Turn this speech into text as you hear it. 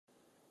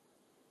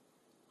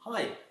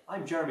Hi,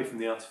 I'm Jeremy from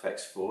the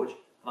Artifacts Forge, and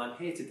I'm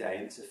here today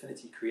in this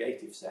Affinity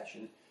Creative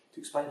session to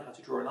explain how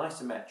to draw an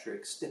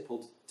isometric,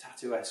 stippled,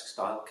 tattooesque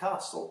style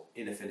castle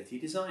in Affinity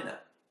Designer.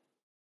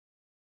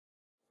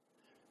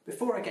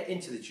 Before I get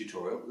into the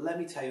tutorial, let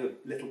me tell you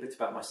a little bit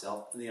about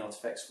myself and the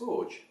Artifacts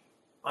Forge.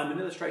 I'm an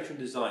illustrator and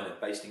designer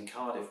based in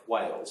Cardiff,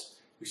 Wales,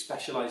 who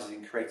specialises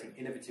in creating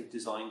innovative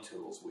design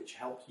tools which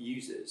help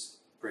users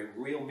bring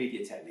real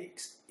media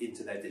techniques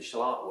into their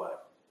digital artwork.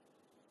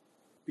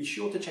 Be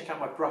sure to check out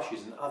my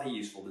brushes and other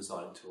useful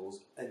design tools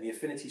in the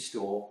Affinity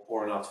store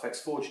or on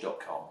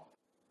artifactsforge.com.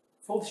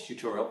 For this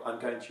tutorial, I'm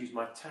going to use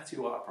my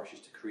tattoo art brushes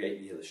to create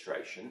the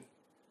illustration.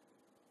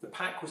 The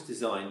pack was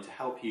designed to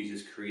help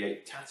users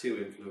create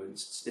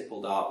tattoo-influenced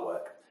stippled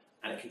artwork,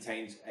 and it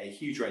contains a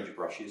huge range of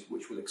brushes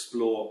which we'll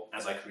explore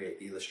as I create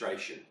the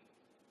illustration.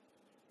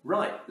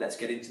 Right, let's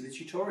get into the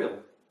tutorial.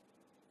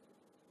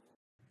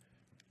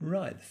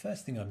 Right, the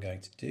first thing I'm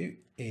going to do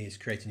is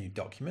create a new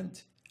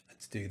document.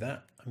 To do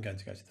that, I'm going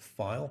to go to the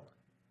File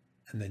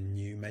and then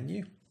New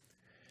menu,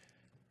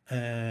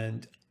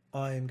 and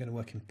I'm going to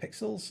work in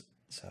pixels,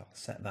 so I'll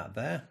set that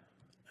there,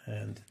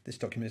 and this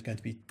document is going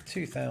to be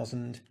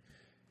 2000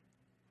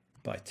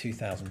 by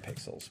 2000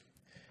 pixels.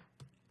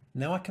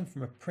 Now I come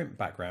from a print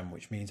background,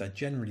 which means I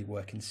generally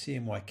work in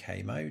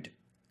CMYK mode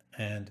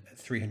and at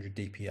 300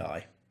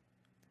 dpi,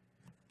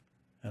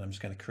 and I'm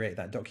just going to create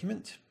that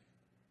document.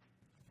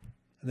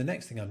 And the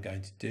next thing I'm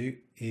going to do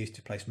is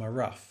to place my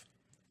rough.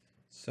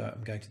 So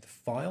I'm going to the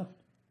File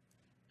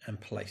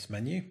and Place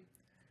menu,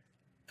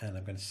 and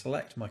I'm going to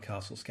select my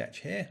castle sketch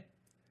here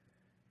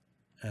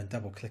and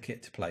double click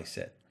it to place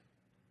it.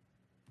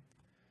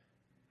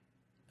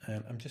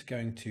 And I'm just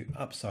going to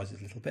upsize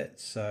it a little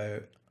bit,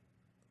 so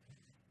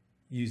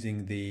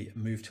using the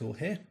Move tool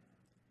here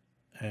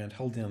and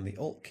holding on the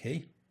Alt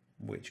key,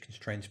 which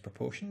constrains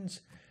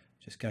proportions,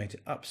 just going to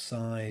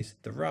upsize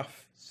the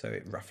rough so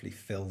it roughly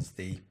fills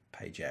the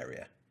page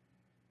area.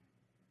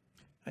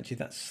 Actually,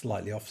 that's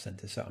slightly off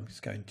center, so I'm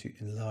just going to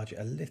enlarge it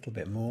a little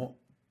bit more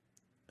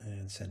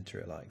and center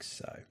it like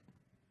so.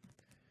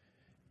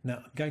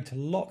 Now I'm going to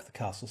lock the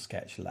castle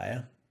sketch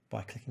layer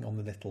by clicking on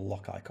the little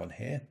lock icon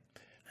here,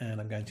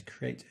 and I'm going to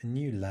create a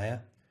new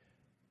layer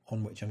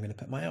on which I'm going to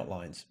put my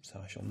outlines.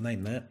 So I shall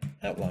name that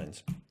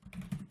Outlines.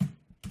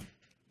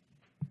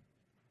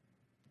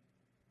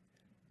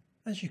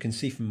 As you can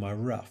see from my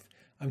rough,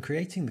 I'm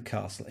creating the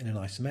castle in an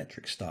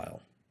isometric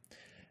style.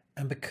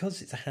 And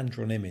because it's a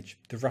hand-drawn image,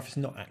 the rough is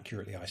not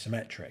accurately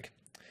isometric.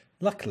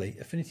 Luckily,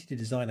 Affinity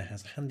Designer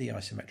has handy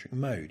isometric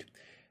mode.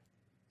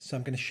 So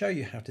I'm going to show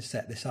you how to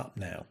set this up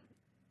now.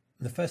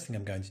 And the first thing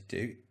I'm going to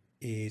do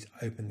is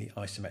open the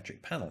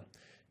isometric panel.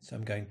 So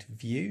I'm going to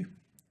View,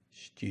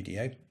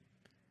 Studio,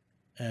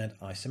 and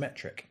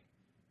Isometric.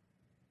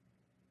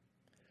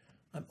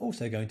 I'm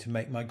also going to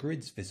make my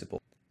grids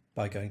visible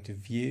by going to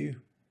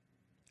View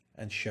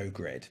and Show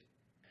Grid.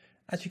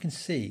 As you can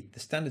see, the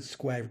standard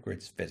square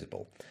grid's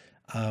visible,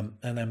 and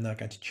I'm now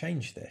going to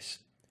change this.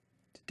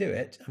 To do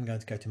it, I'm going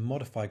to go to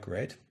Modify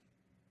Grid,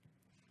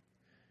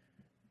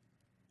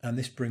 and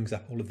this brings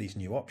up all of these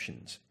new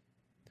options.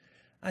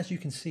 As you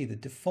can see, the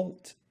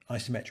default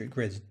isometric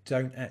grids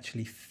don't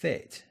actually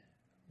fit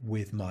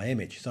with my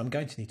image, so I'm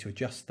going to need to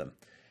adjust them.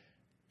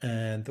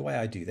 And the way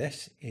I do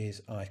this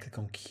is I click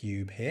on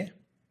Cube here,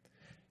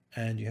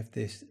 and you have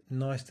this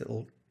nice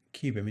little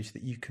cube image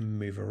that you can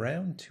move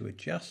around to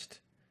adjust,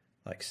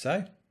 like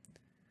so.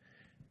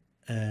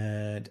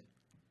 And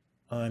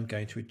I'm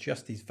going to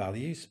adjust these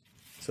values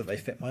so they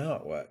fit my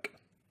artwork.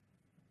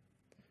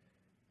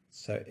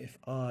 So if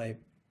I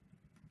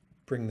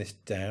bring this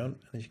down,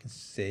 as you can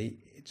see,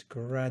 it's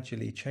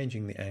gradually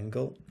changing the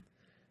angle,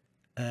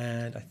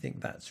 and I think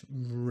that's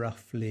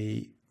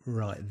roughly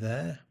right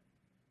there.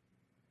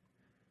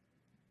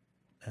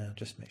 And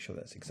just make sure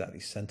that's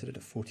exactly centered at a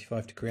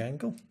 45-degree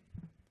angle.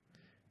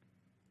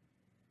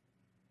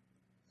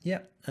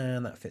 Yep,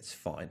 and that fits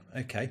fine.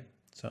 Okay,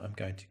 so I'm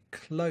going to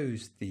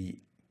close the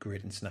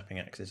grid and snapping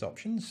axis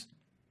options.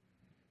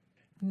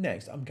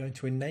 Next, I'm going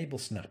to enable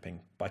snapping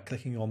by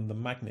clicking on the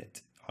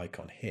magnet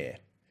icon here.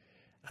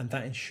 And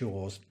that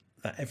ensures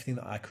that everything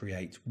that I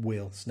create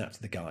will snap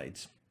to the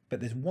guides.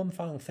 But there's one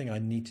final thing I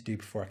need to do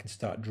before I can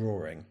start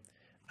drawing,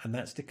 and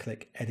that's to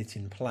click Edit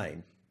in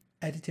Plane.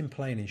 Edit in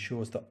Plane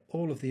ensures that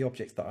all of the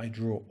objects that I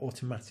draw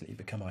automatically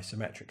become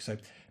isometric. So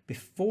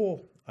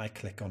before I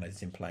click on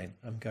Edit in Plane,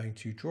 I'm going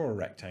to draw a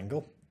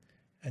rectangle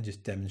and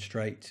just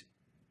demonstrate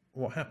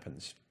what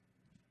happens.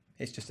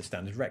 It's just a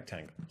standard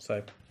rectangle.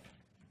 So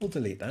we'll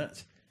delete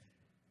that,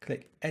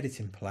 click Edit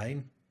in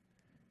Plane,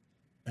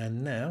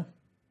 and now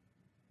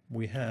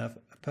we have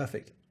a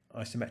perfect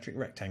isometric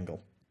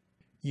rectangle.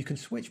 You can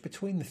switch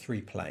between the three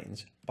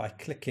planes by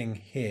clicking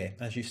here.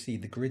 As you see,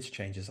 the grids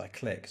change as I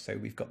click. So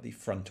we've got the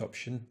front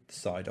option, the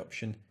side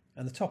option,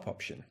 and the top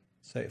option.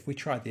 So if we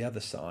try the other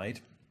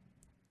side,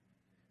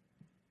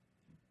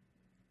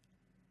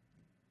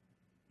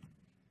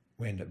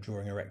 we end up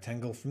drawing a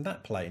rectangle from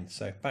that plane.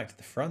 So back to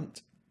the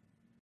front,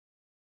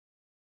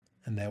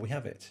 and there we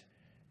have it.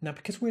 Now,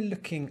 because we're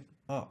looking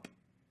up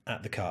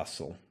at the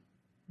castle,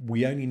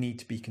 We only need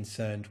to be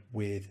concerned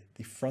with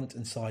the front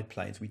and side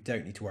planes. We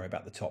don't need to worry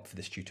about the top for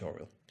this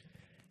tutorial.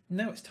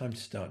 Now it's time to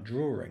start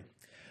drawing.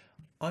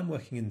 I'm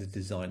working in the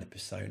designer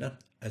persona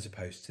as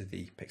opposed to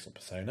the pixel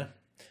persona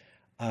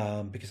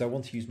because I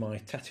want to use my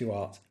Tattoo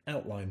Art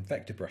outline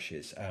vector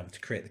brushes to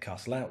create the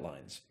castle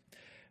outlines.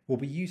 We'll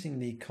be using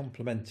the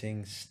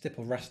complementing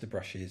stipple raster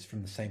brushes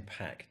from the same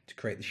pack to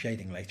create the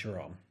shading later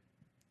on.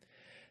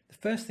 The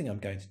first thing I'm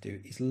going to do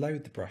is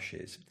load the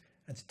brushes,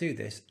 and to do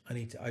this I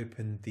need to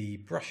open the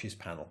brushes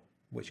panel,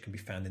 which can be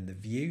found in the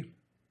View,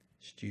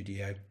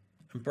 Studio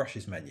and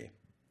Brushes menu.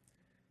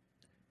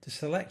 To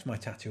select my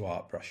tattoo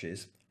art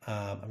brushes,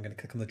 I'm going to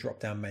click on the drop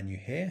down menu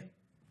here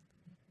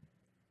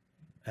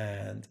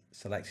and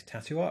select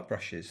Tattoo Art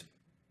Brushes.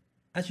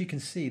 As you can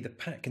see, the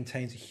pack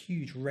contains a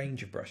huge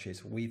range of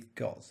brushes. We've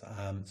got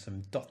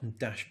some dot and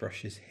dash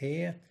brushes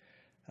here,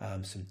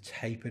 some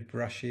tapered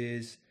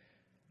brushes,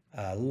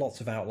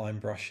 lots of outline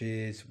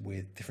brushes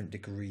with different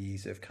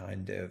degrees of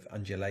kind of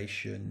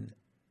undulation,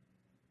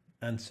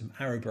 and some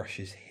arrow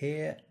brushes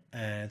here,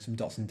 and some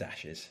dots and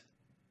dashes.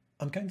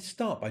 I'm going to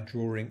start by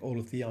drawing all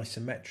of the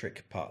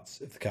isometric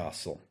parts of the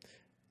castle.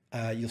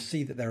 You'll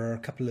see that there are a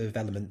couple of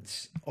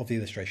elements of the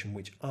illustration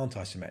which aren't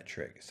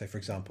isometric. So for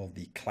example,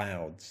 the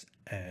clouds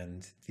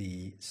and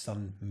the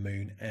sun,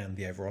 moon and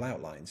the overall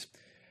outlines,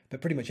 but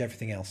pretty much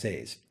everything else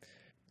is.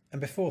 And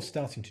before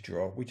starting to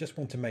draw, we just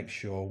want to make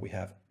sure we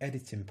have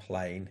edit in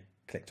plane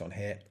clicked on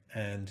here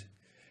and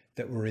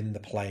that we're in the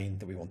plane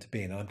that we want to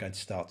be in. And I'm going to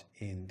start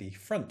in the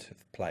front of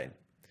the plane.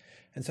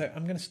 And so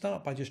I'm going to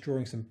start by just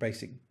drawing some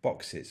basic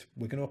boxes.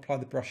 We're going to apply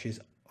the brushes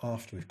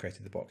after we've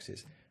created the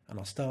boxes. And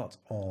I'll start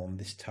on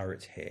this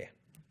turret here.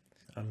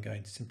 I'm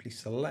going to simply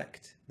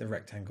select the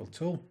rectangle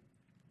tool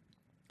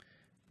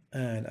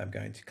and I'm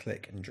going to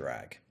click and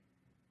drag.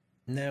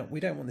 Now we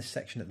don't want this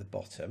section at the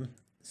bottom,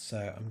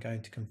 so I'm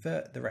going to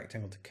convert the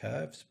rectangle to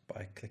curves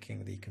by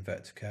clicking the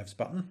Convert to Curves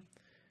button.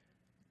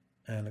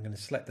 And I'm going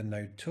to select the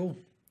node tool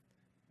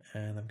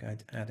and I'm going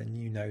to add a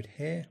new node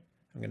here.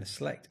 I'm going to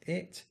select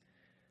it,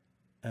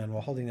 and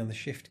while holding down the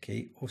Shift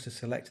key, also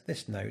select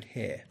this node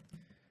here.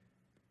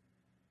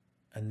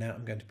 And now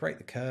I'm going to break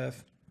the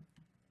curve,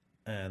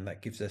 and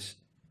that gives us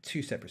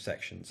two separate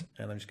sections.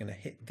 And I'm just going to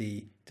hit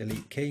the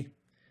delete key,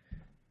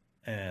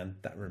 and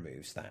that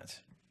removes that.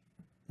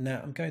 Now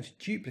I'm going to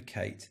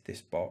duplicate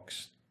this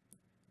box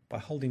by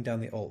holding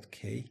down the Alt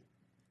key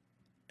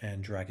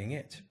and dragging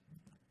it.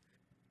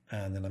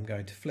 And then I'm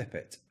going to flip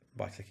it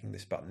by clicking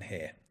this button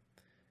here.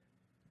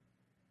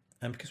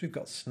 And because we've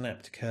got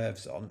snapped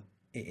curves on,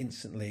 it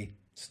instantly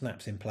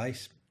snaps in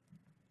place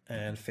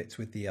and fits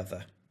with the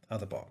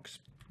other box.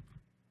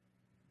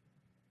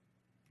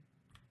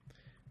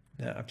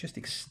 Now I've just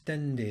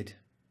extended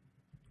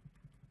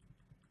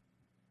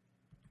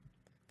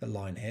the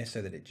line here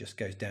so that it just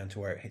goes down to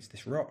where it hits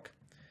this rock.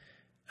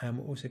 And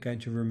we're also going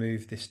to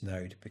remove this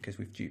node because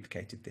we've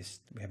duplicated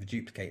this. We have a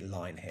duplicate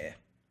line here.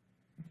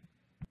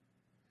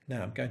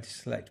 Now I'm going to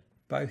select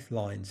both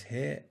lines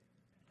here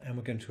and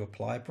we're going to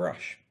apply a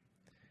brush.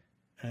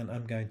 And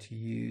I'm going to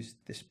use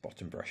this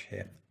bottom brush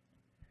here.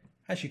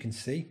 As you can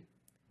see,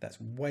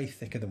 that's way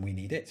thicker than we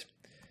need it.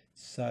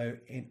 So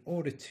in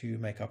order to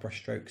make our brush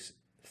strokes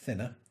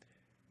thinner,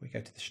 we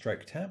go to the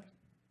Stroke tab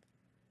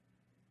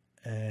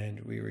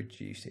and we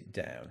reduce it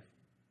down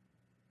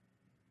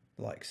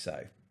like so.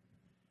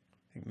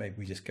 I think maybe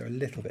we just go a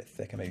little bit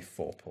thicker, maybe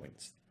 4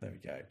 points. There we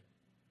go.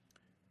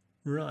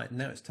 Right,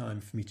 now it's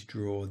time for me to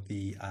draw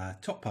the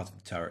top part of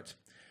the turret.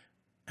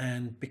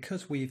 And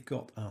because we've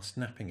got our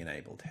snapping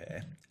enabled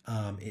here,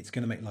 it's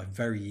going to make life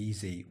very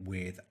easy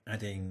with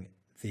adding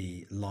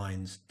the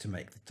lines to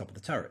make the top of the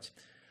turret.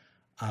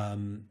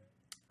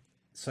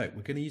 So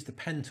we're going to use the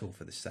pen tool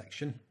for this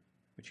section,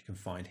 which you can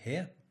find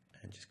here,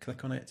 and just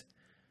click on it.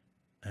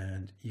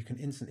 And you can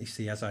instantly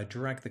see as I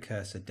drag the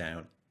cursor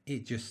down,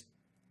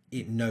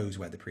 it knows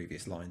where the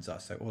previous lines are.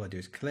 So all I do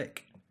is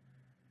click,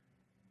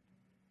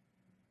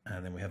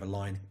 and then we have a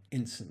line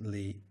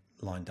instantly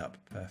lined up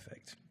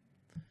perfect.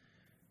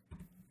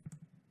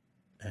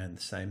 And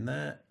the same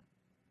there.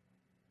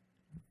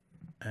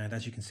 And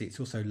as you can see, it's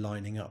also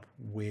lining up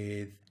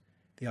with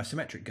the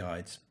isometric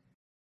guides.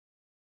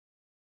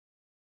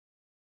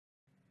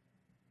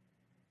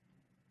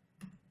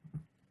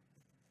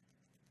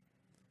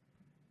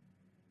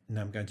 Now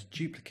I'm going to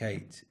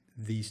duplicate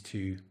these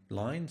two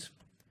lines.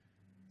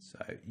 So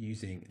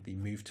using the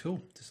Move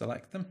tool to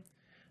select them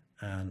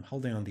and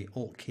holding on the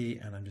Alt key,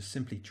 and I'm just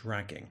simply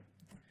dragging,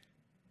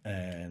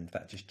 and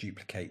that just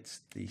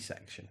duplicates the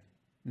section.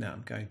 Now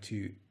I'm going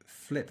to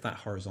flip that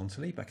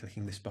horizontally by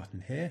clicking this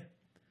button here,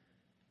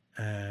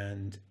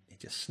 and it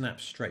just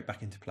snaps straight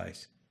back into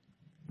place.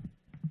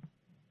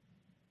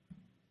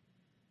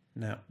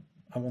 Now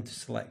I want to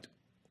select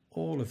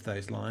all of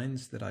those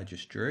lines that I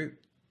just drew,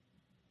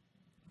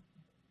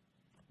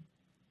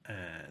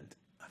 and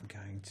I'm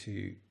going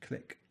to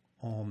click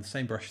on the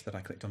same brush that I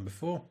clicked on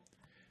before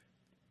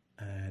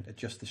and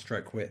adjust the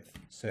stroke width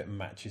so it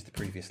matches the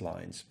previous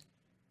lines.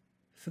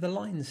 For the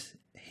lines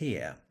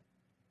here,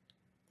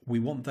 we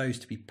want those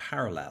to be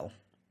parallel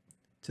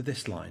to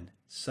this line.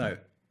 So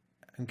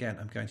again,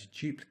 I'm going to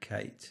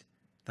duplicate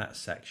that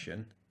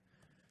section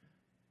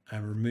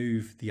and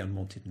remove the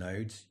unwanted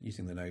nodes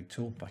using the node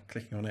tool by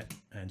clicking on it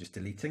and just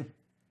deleting.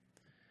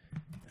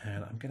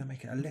 And I'm going to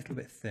make it a little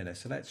bit thinner.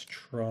 So let's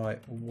try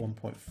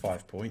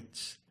 1.5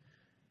 points.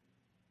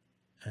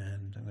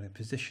 And I'm going to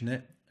position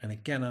it. And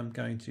again, I'm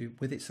going to,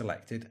 with it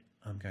selected,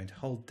 I'm going to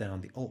hold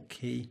down the Alt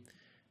key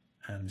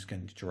and I'm just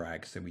going to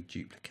drag so we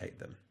duplicate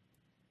them.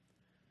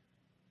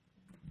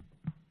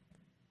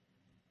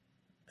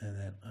 And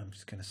then I'm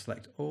just going to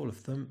select all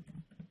of them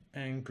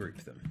and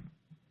group them.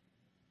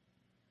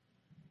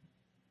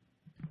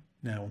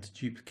 Now I want to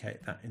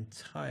duplicate that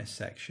entire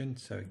section.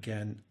 So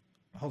again,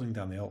 holding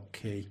down the Alt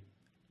key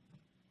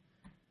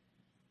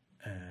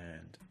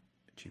and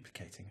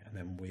duplicating, and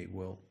then we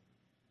will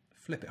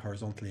flip it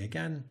horizontally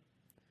again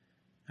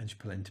and just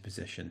pull it into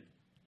position.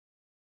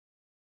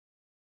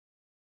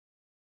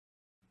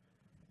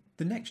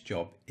 The next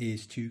job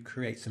is to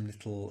create some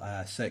little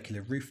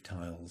circular roof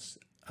tiles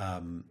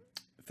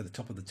for the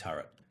top of the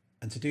turret.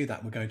 And to do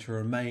that, we're going to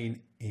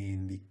remain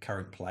in the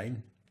current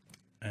plane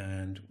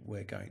and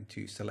we're going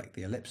to select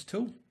the ellipse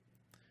tool.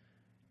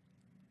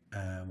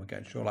 And we're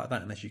going to draw like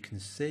that. And as you can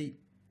see,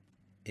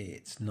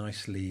 it's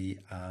nicely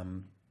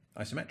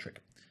isometric.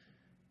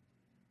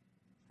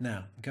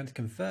 Now I'm going to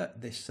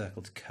convert this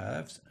circle to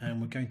curves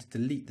and we're going to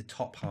delete the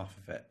top half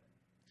of it.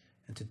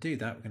 And to do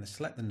that, we're going to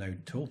select the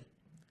node tool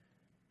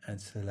and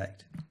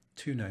select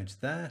two nodes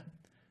there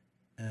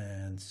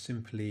and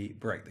simply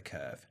break the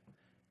curve.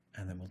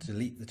 And then we'll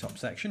delete the top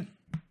section.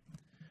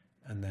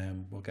 And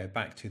then we'll go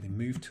back to the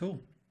move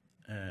tool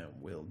and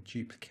we'll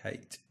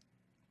duplicate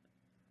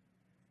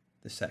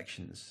the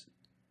sections.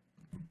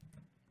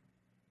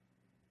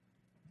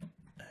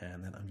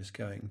 And then I'm just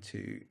going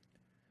to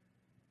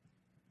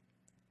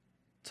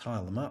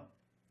tile them up,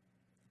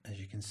 as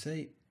you can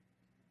see,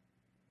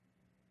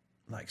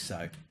 like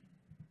so.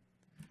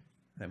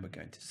 Then we're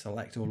going to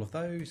select all of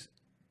those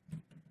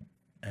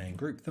and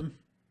group them.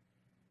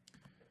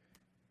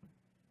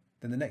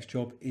 Then the next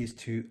job is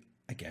to,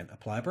 again,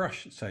 apply a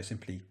brush. So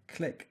simply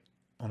click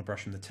on a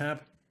brush from the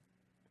tab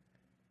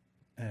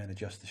and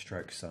adjust the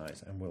stroke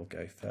size. And we'll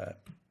go for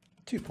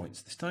 2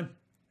 points this time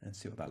and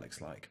see what that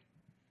looks like.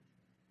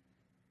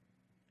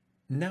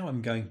 Now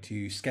I'm going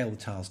to scale the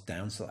tiles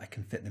down so that I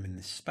can fit them in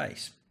this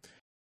space.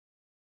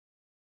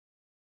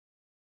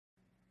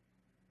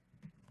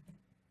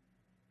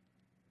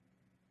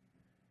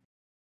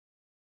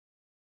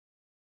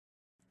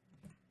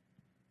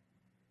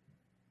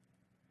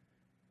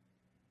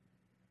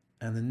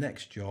 And the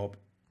next job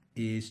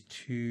is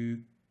to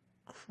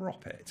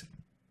crop it.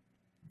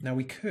 Now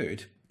we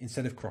could,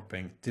 instead of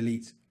cropping,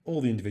 delete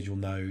all the individual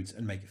nodes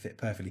and make it fit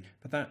perfectly,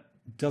 but that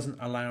doesn't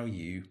allow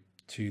you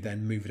to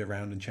then move it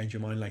around and change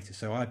your mind later.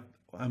 So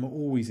I'm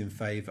always in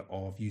favor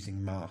of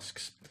using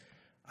masks.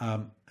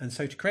 And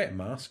so to create a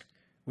mask,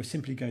 we're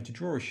simply going to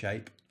draw a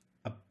shape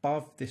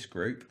above this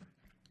group,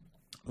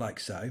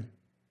 like so.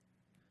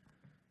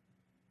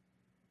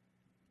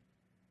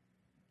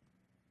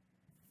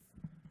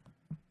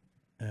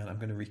 And I'm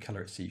going to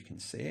recolor it so you can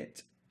see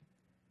it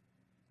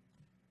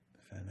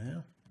for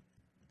now.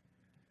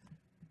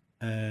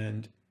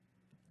 And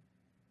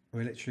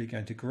we're literally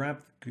going to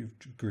grab the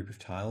group of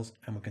tiles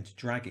and we're going to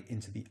drag it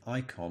into the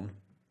icon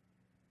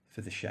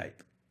for the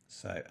shape.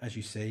 So as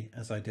you see,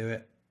 as I do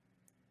it,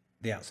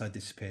 the outside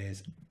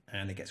disappears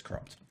and it gets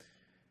cropped.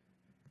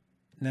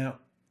 Now,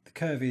 the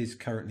curve is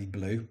currently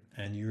blue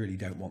and you really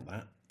don't want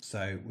that.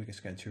 So we're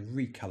just going to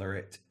recolor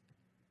it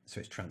so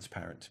it's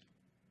transparent.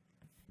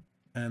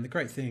 And the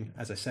great thing,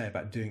 as I say,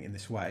 about doing it in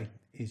this way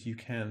is you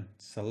can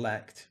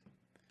select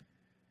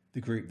the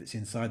group that's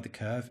inside the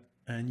curve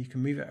and you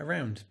can move it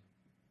around.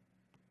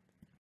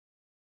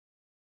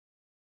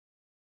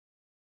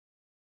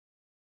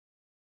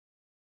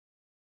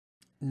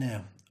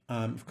 Now,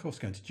 I'm of course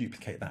going to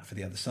duplicate that for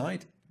the other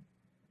side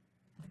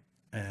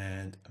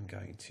and I'm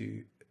going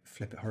to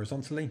flip it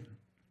horizontally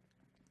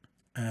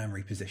and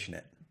reposition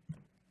it.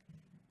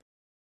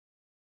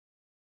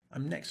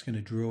 I'm next going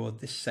to draw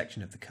this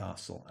section of the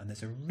castle, and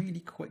there's a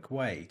really quick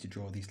way to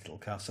draw these little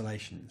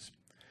castellations.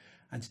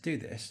 And to do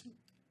this,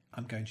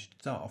 I'm going to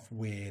start off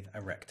with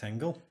a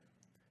rectangle,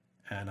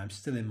 and I'm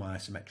still in my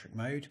isometric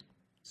mode,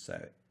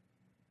 so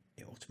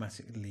it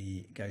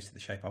automatically goes to the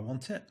shape I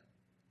want it.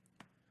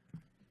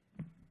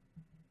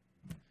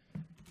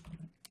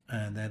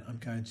 And then I'm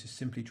going to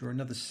simply draw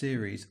another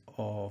series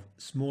of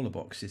smaller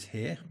boxes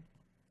here.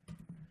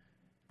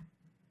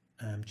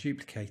 I'm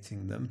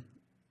duplicating them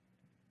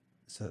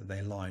so that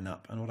they line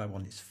up, and what I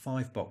want is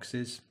 5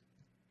 boxes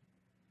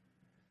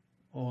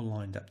all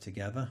lined up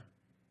together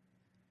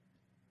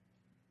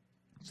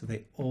so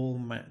they all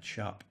match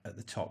up at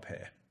the top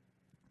here.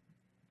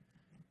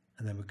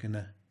 And then we're going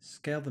to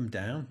scale them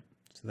down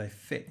so they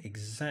fit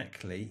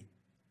exactly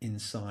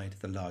inside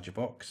the larger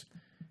box.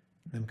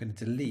 And then we're going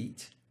to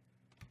delete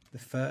the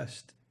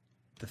first,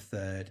 the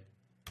third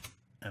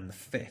and the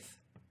 5th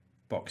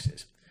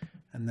boxes,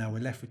 and now we're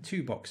left with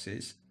 2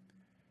 boxes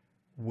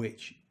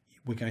which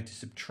we're going to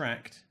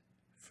subtract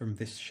from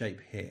this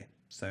shape here.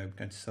 So we're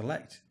going to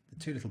select the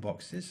two little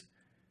boxes.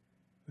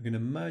 We're going to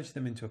merge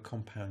them into a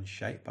compound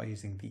shape by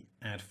using the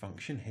add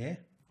function here.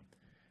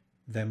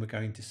 Then we're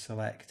going to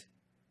select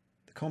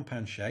the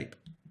compound shape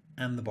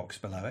and the box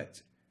below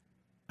it.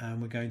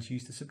 And we're going to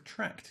use the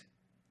subtract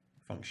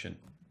function.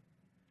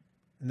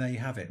 And there you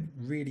have it,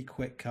 really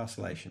quick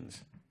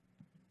carcellations.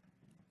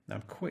 Now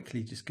I'm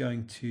quickly just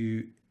going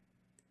to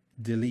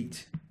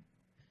delete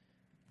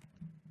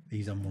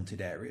these unwanted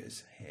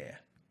areas here.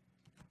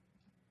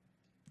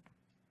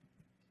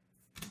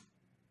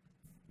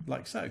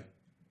 Like so.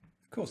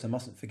 Of course, I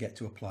mustn't forget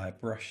to apply a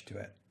brush to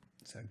it.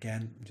 So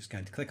again, I'm just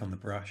going to click on the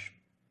brush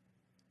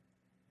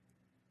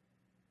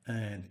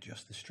and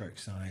adjust the stroke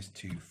size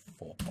to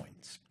 4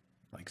 points,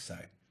 like so.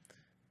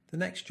 The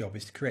next job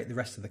is to create the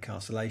rest of the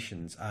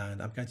carcellations,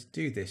 and I'm going to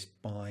do this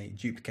by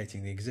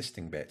duplicating the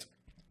existing bit.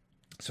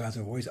 So as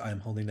always, I am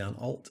holding down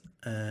Alt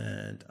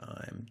and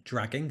I'm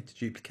dragging to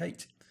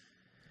duplicate.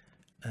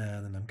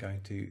 And then I'm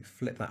going to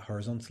flip that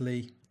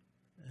horizontally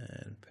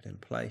and put in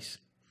place.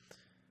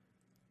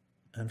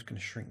 I'm just going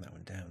to shrink that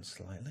one down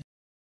slightly.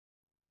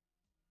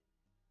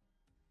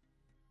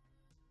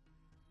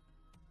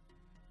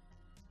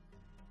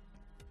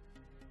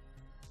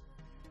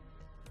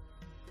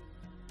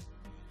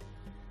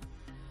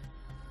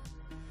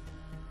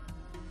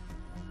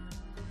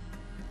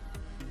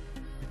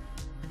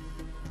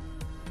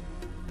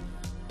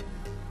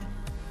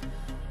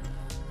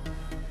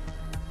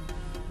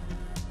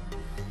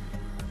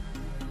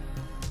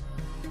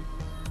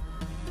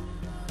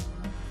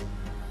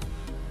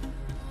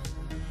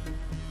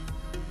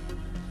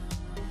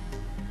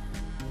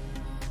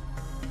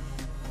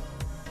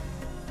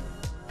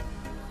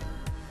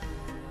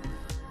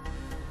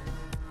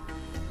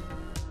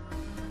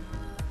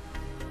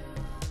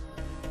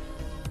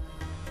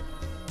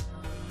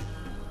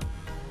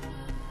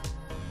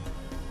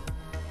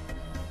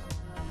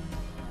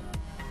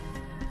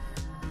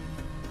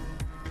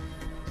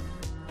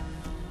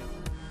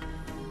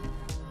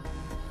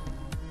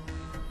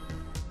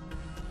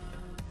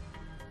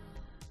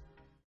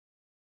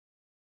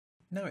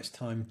 Now it's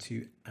time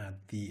to add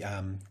the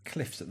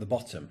cliffs at the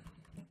bottom.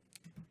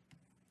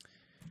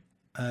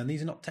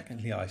 These are not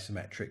technically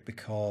isometric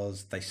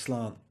because they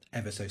slant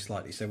ever so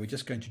slightly, so we're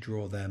just going to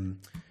draw them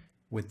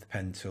with the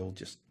pen tool,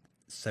 just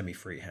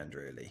semi-freehand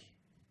really.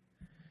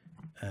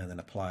 And then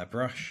apply a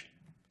brush,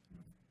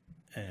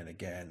 and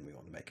again we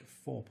want to make it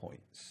 4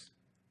 points.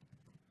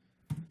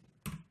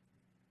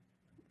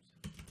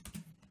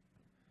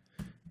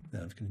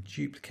 Then I'm just going to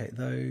duplicate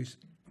those.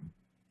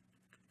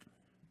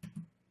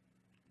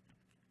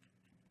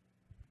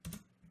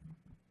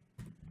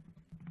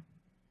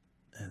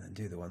 And then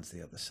do the ones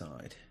the other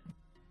side.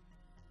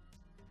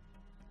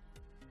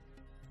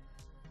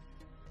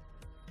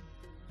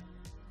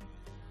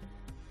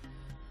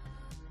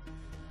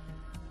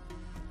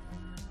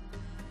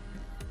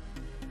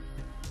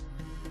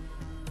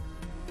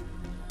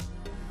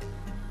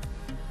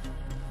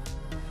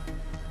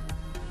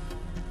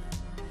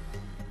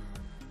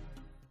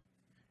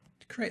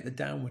 To create the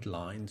downward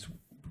lines,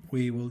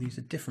 we will use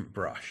a different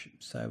brush.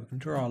 So we can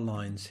draw our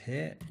lines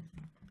here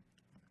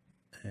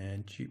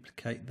and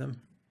duplicate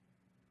them.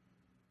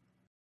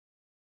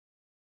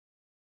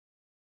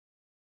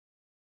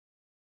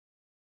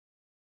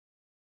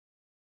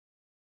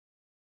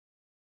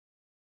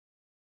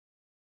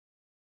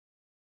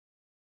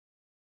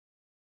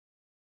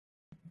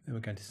 Then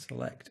we're going to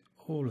select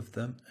all of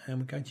them and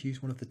we're going to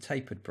use one of the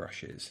tapered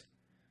brushes.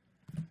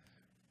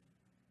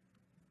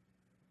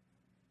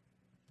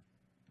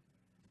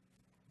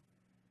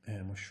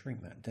 And we'll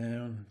shrink that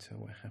down until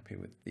we're happy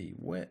with the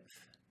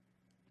width,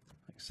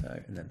 like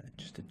so, and then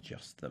just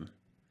adjust them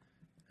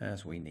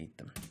as we need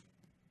them.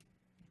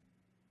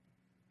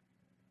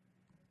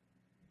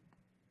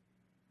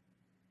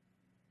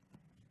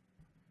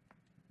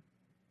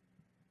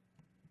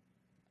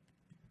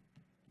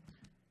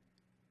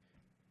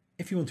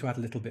 If you want to add a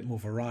little bit more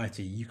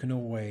variety, you can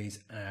always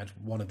add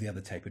one of the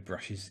other tapered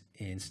brushes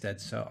instead.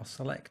 So I'll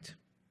select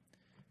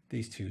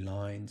these two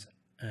lines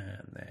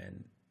and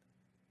then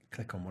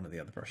click on one of the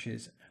other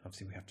brushes.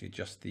 Obviously we have to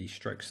adjust the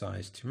stroke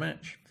size to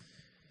match.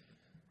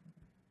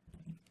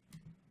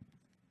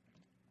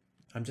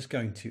 I'm just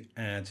going to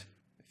add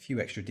a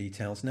few extra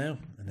details now,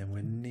 and then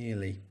we're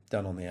nearly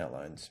done on the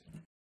outlines.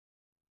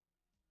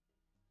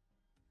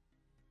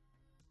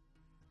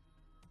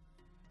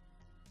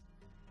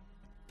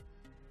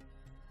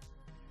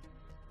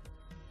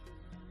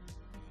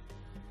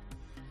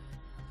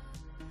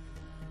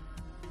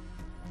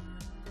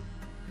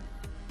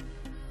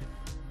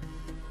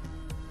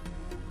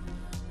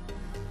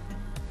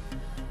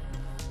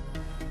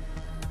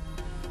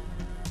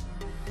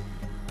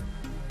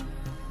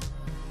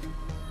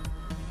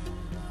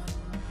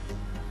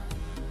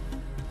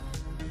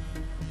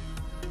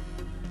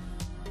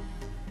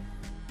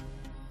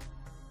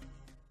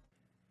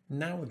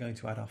 Now we're going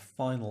to add our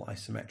final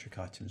isometric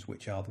items,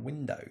 which are the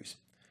windows.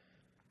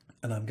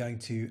 And I'm going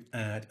to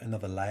add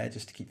another layer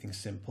just to keep things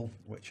simple,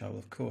 which I will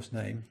of course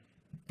name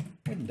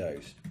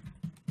Windows.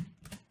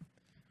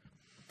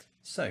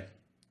 So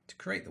to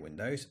create the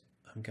windows,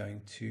 I'm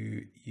going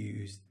to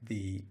use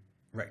the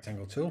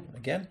rectangle tool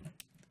again.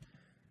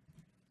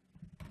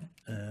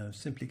 I'm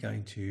simply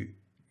going to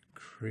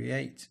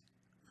create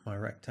my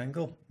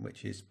rectangle,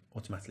 which is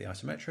automatically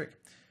isometric,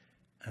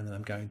 and then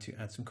I'm going to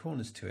add some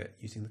corners to it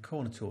using the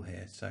corner tool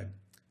here. So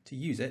to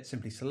use it,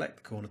 simply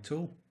select the corner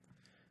tool,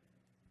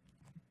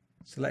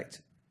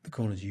 select the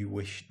corners you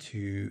wish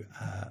to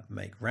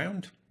make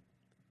round,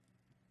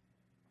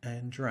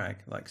 and drag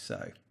like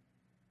so.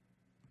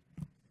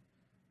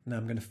 Now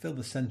I'm going to fill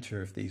the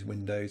center of these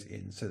windows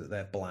in so that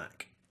they're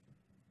black.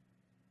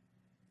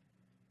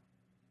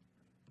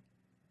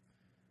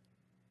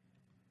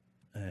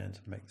 And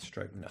make the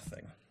stroke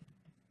nothing.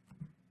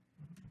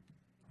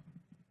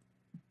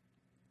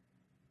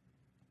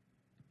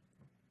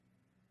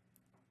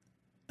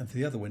 And for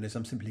the other windows,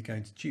 I'm simply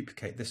going to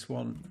duplicate this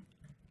one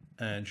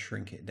and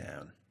shrink it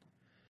down.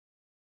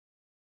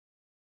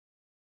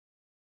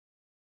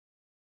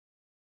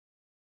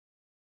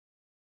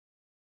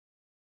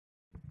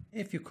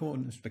 If your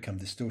corners become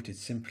distorted,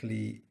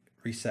 simply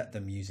reset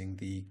them using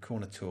the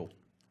corner tool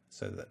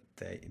so that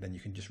then you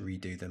can just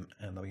redo them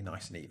and they'll be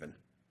nice and even.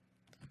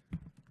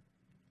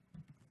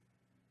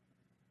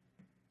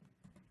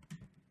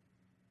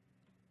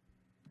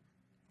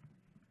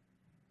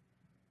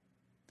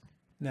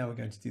 Now we're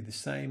going to do the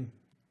same,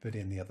 but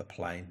in the other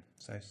plane.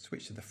 So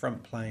switch to the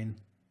front plane,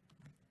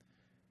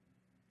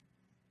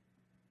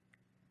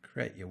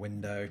 create your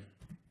window,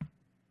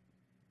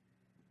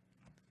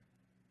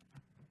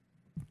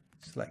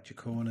 select your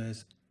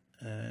corners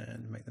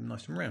and make them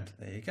nice and round.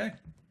 There you go.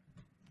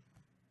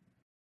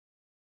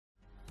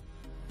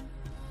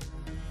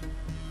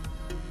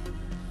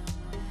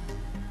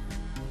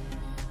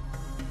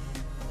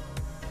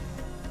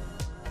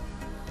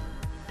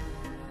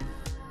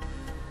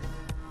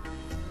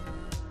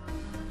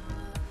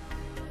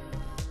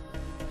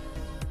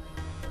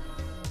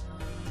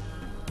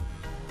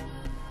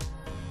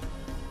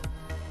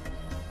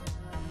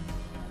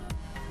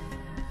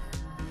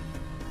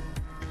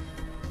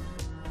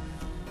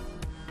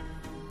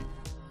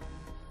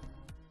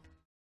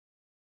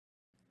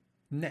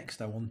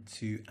 Next, I want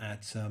to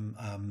add some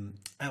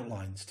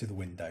outlines to the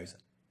windows,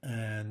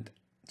 and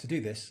to do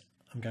this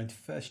I'm going to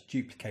first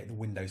duplicate the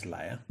Windows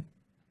layer. I'm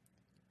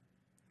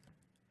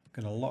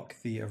going to lock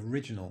the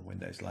original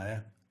Windows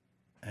layer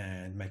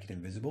and make it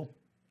invisible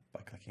by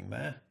clicking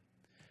there.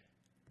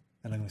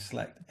 Then I'm going to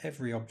select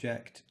every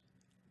object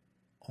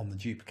on the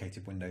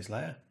duplicated Windows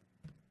layer,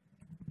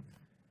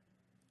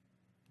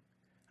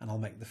 and I'll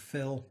make the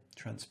fill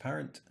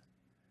transparent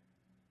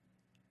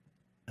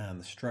and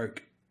the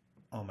stroke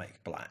I'll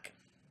make black.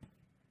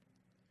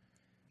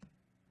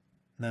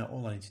 Now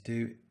all I need to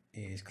do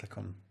is click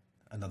on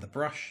another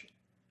brush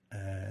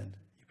and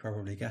you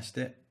probably guessed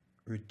it,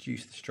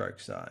 reduce the stroke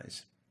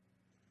size.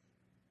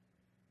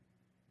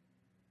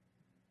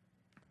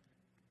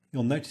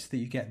 You'll notice that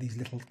you get these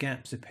little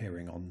gaps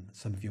appearing on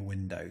some of your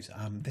windows.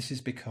 This is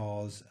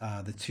because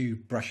the two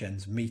brush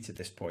ends meet at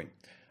this point.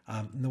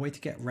 And the way to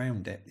get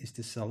round it is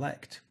to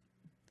select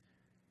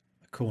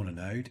a corner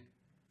node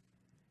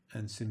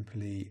and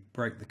simply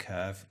break the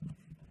curve,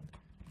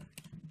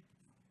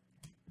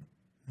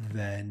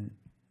 then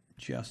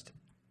just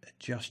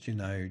adjust your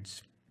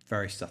nodes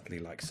very subtly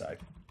like so.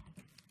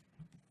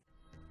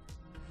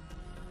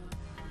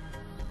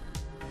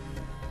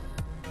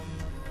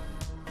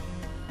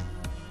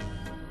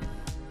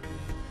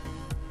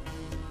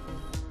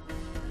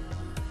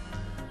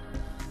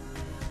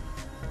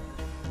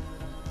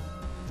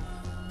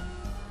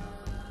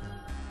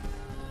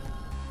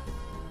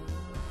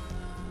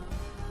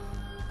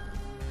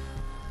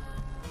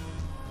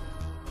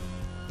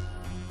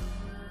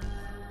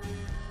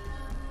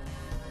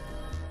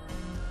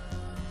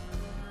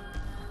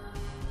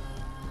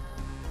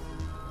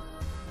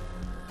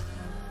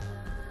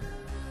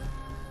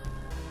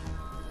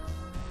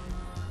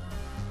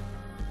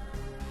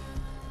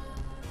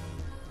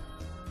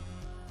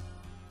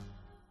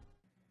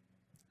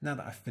 Now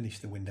that I've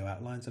finished the window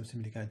outlines, I'm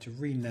simply going to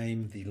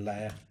rename the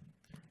layer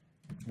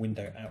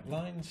Window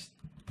Outlines,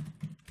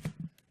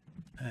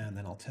 and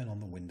then I'll turn on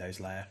the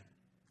Windows layer.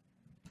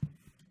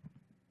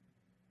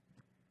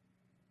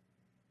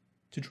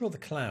 To draw the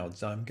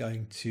clouds, I'm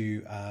going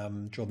to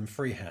draw them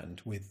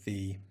freehand with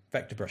the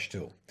vector brush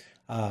tool.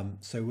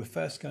 So we're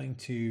first going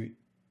to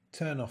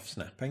turn off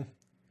snapping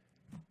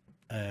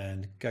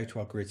and go to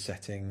our grid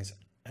settings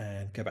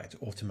and go back to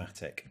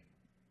automatic.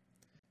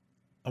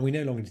 And we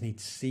no longer need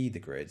to see the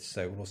grid,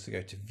 so we'll also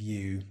go to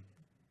View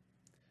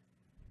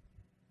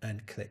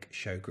and click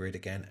Show Grid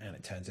again, and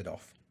it turns it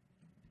off.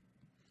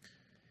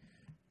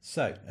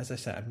 So, as I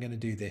said, I'm going to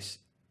do this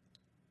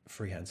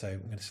freehand. So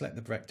I'm going to select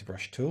the vector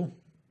brush tool,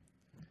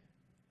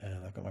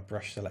 and I've got my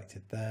brush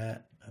selected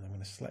there, and I'm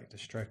going to select a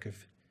stroke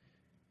of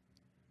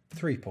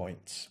 3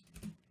 points,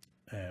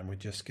 and we're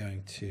just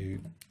going to,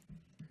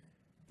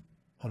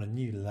 on a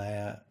new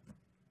layer,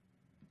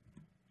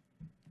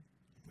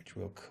 which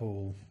we'll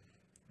call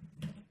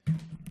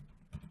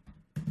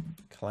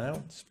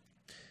Clouds,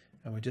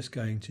 and we're just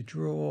going to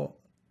draw,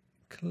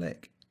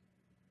 click,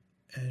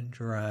 and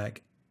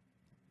drag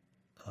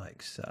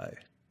like so.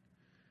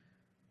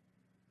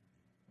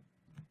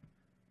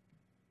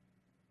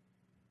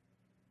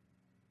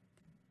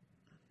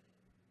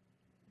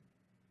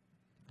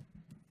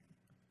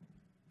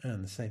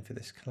 And the same for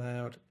this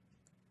cloud.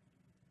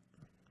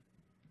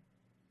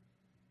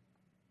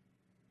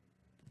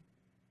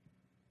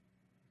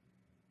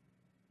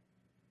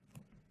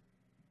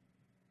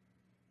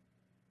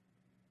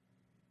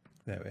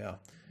 There we are.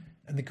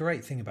 And the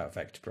great thing about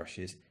vector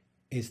brushes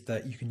is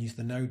that you can use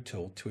the node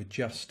tool to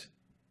adjust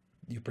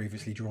your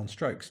previously drawn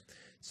strokes.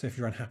 So if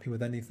you're unhappy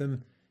with any of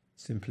them,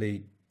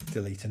 simply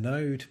delete a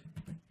node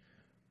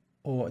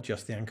or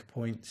adjust the anchor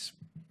points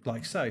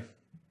like so.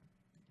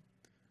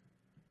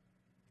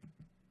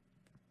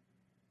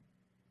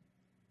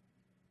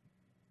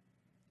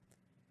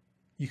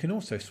 You can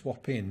also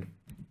swap in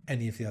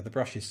any of the other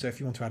brushes. So if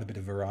you want to add a bit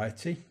of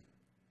variety,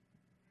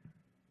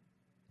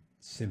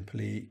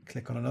 simply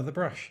click on another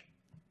brush.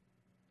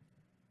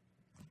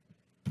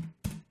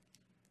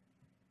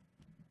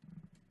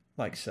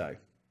 Like so.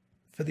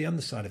 For the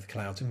underside of the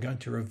clouds, I'm going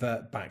to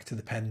revert back to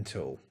the pen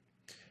tool,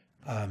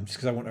 just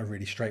because I want a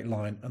really straight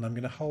line, and I'm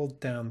going to hold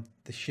down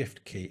the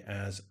shift key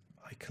as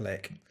I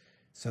click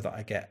so that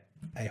I get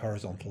a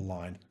horizontal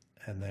line,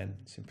 and then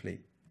simply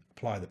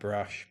apply the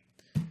brush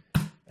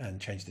and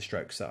change the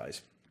stroke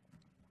size.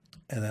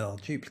 And then I'll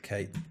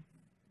duplicate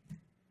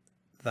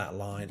that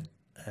line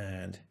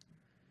and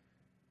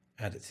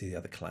add it to the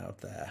other cloud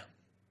there.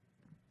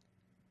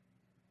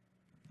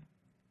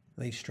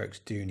 These strokes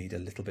do need a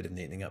little bit of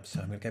neatening up,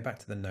 so I'm going to go back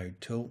to the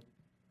node tool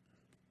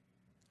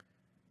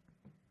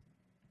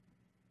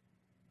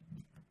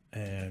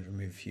and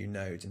remove a few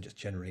nodes and just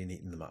generally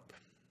neaten them up.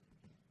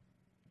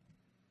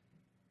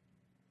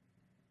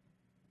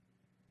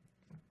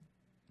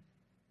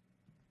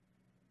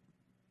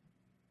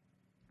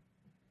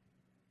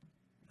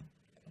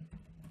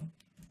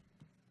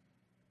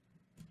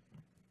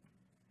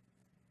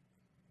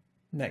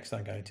 Next,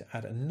 I'm going to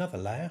add another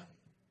layer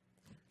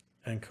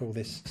and call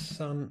this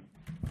Sun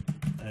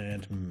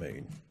and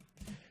Moon.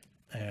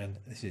 And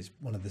this is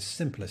one of the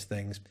simplest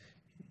things.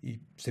 You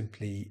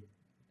simply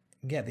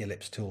get the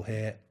ellipse tool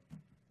here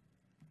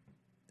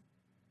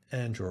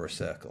and draw a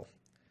circle.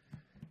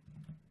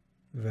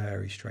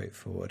 Very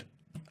straightforward.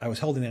 I was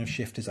holding down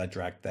Shift as I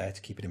dragged there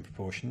to keep it in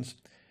proportions.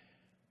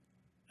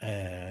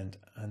 And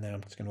now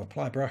I'm just going to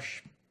apply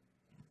brush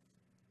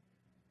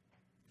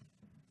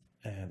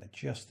and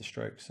adjust the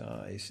stroke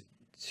size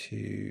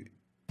to,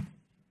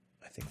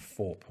 I think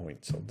 4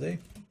 points will do.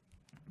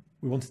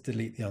 We want to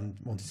delete the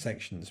unwanted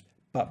sections,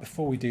 but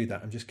before we do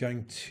that, I'm just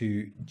going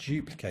to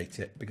duplicate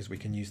it because we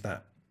can use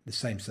the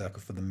same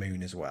circle for the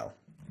moon as well.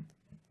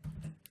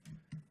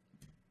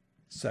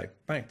 So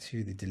back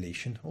to the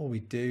deletion, all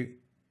we do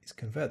is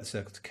convert the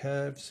circle to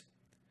curves,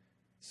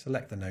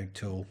 select the node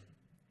tool,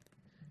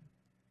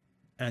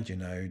 add your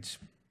nodes,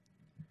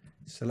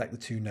 select the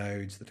two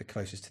nodes that are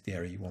closest to the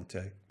area you want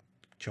to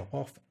chop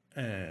off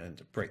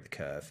and break the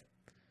curve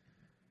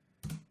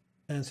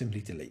and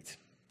simply delete.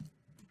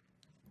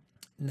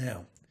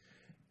 Now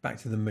back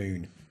to the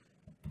moon.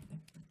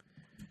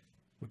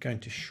 We're going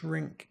to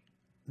shrink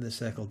the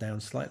circle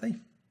down slightly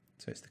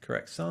so it's the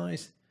correct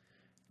size,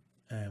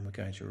 and we're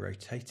going to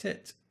rotate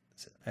it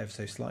ever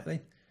so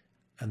slightly,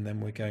 and then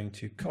we're going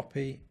to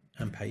copy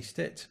and paste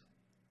it.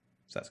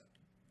 So that's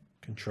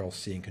Control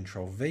C and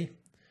Control V,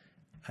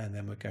 and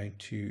then we're going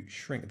to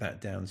shrink that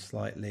down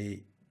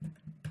slightly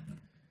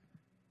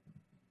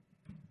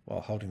while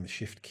holding the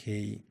Shift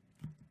key.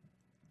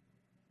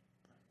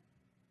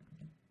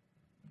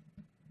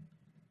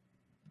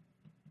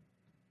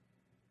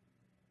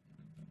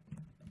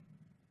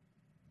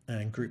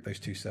 And group those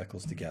two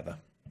circles together.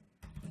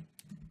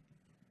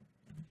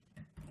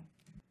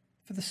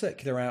 For the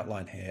circular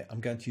outline here, I'm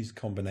going to use a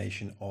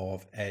combination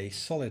of a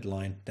solid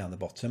line down the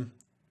bottom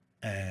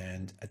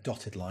and a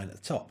dotted line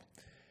at the top.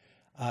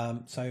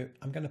 So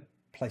I'm going to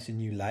place a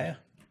new layer.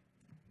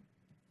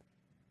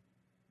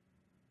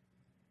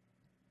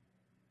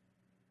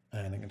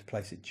 And I'm going to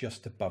place it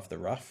just above the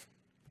rough.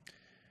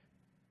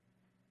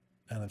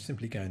 And I'm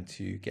simply going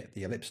to get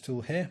the ellipse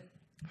tool here,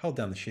 hold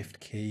down the Shift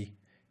key,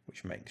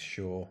 which makes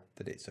sure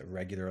that it's a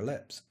regular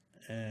ellipse,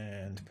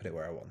 and put it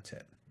where I want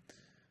it.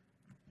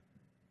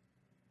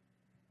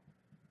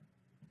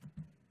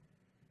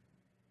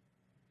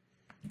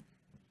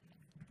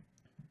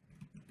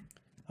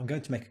 I'm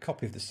going to make a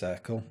copy of the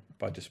circle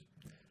by just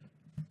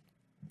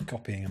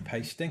copying and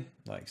pasting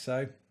like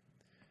so,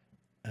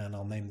 and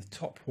I'll name the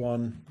top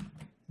one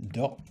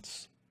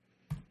dots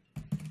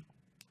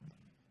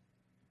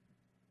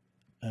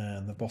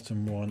and the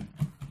bottom one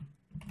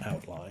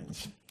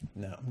outlines.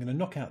 Now I'm going to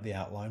knock out the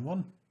outline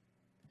one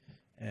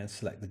and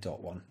select the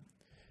dot one,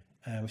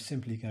 and we're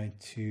simply going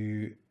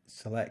to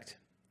select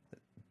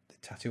the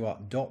Tattoo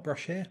Art dot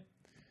brush here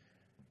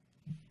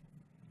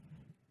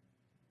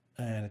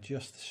and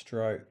adjust the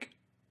stroke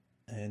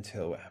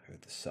until we're happy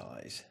with the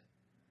size.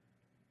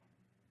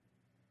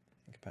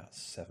 I think about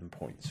 7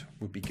 points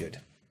would be good.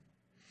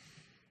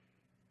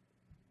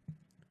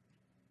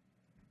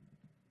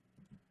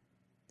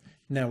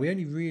 Now we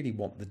only really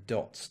want the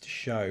dots to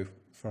show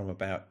from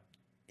about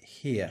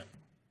here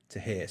to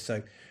here.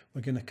 So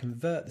we're going to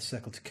convert the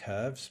circle to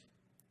curves,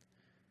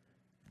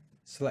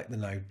 select the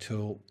node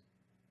tool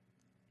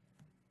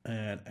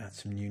and add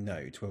some new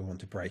nodes where we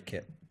want to break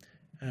it.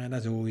 And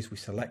as always, we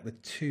select the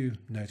two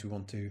nodes we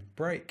want to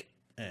break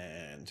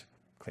and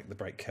click the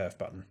break curve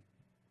button.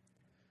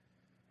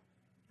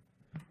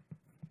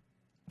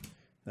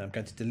 Now I'm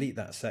going to delete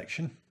that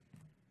section.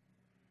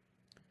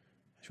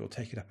 So we'll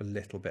take it up a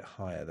little bit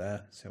higher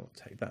there. So we'll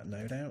take that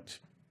node out.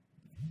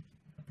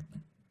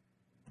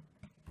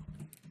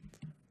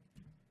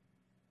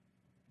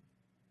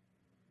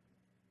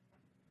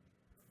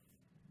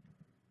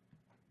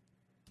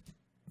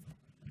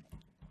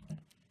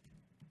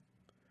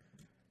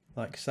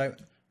 Like so.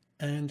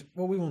 And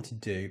what we want to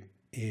do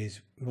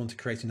is we want to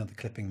create another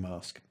clipping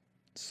mask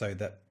so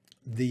that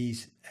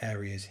these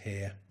areas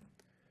here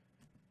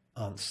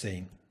aren't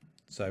seen.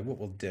 So what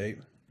we'll do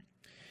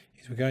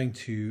is we're going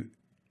to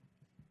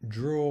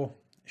draw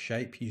a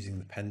shape using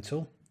the pen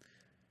tool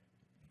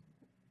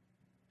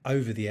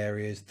over the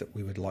areas that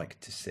we would like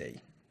to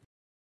see.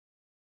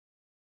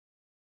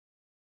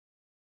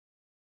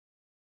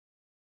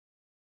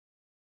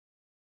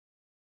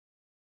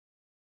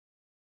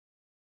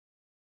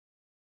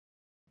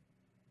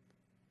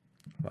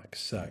 Like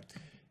so.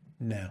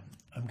 Now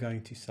I'm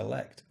going to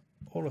select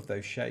all of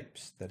those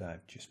shapes that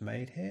I've just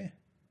made here,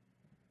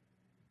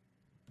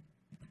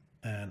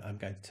 and I'm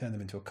going to turn them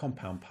into a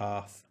compound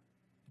path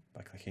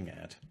by clicking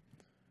add.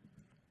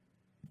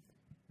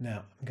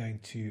 Now I'm going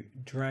to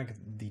drag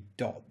the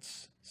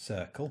dots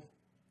circle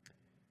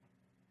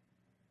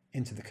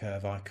into the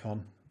curve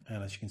icon,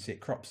 and as you can see, it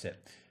crops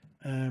it.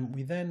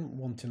 We then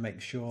want to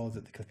make sure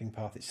that the clipping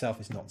path itself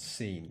is not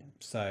seen.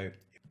 So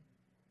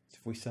if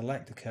we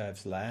select the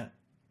curves layer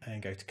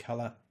and go to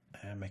color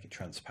and make it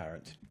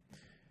transparent.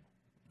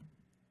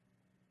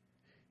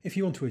 If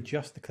you want to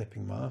adjust the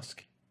clipping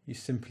mask, you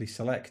simply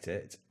select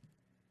it,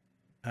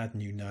 add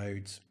new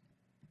nodes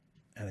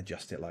and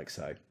adjust it like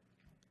so.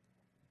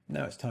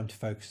 Now it's time to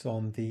focus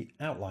on the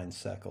outline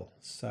circle.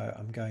 So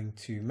I'm going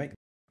to make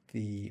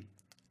the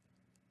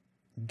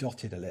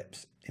dotted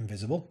ellipse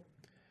invisible.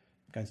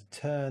 I'm going to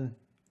turn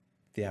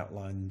the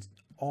outline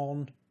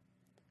on,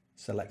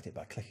 select it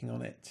by clicking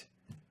on it,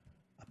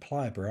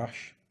 apply a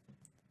brush,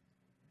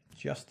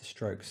 adjust the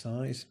stroke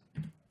size,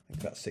 I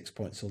think about 6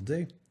 points will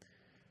do.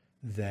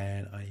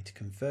 Then I need to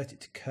convert it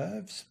to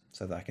curves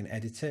so that I can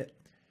edit it.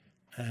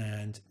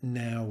 And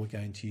now we're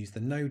going to use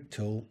the node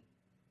tool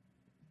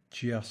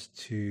just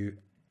to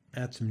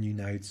add some new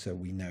nodes so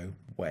we know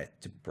where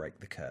to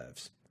break the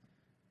curves.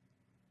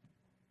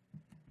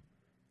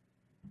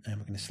 And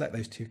we're going to select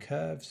those two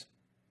curves,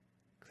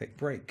 click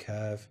break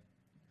curve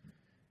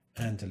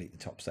and delete the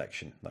top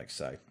section like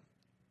so.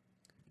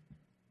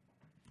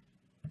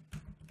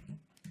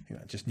 I think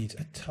that just needs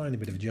a tiny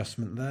bit of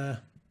adjustment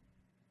there.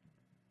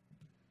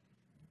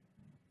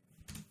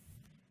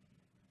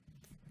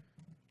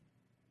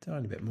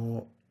 Tiny bit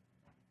more.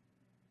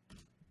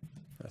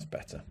 That's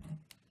better.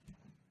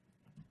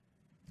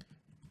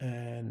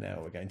 And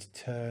now we're going to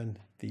turn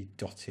the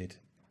dotted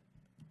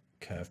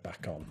curve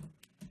back on.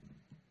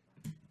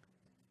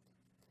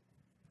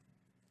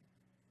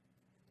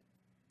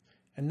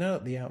 And now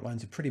that the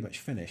outlines are pretty much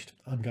finished,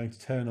 I'm going to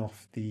turn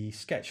off the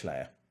sketch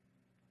layer.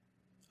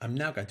 I'm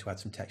now going to add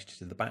some texture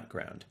to the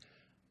background,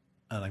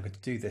 and I'm going to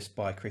do this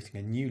by creating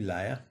a new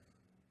layer.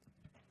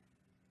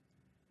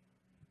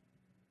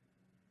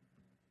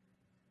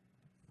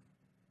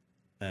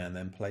 And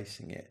then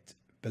placing it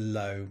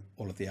below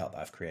all of the art that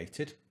I've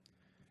created.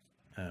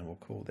 And we'll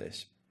call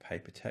this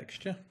paper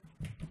texture.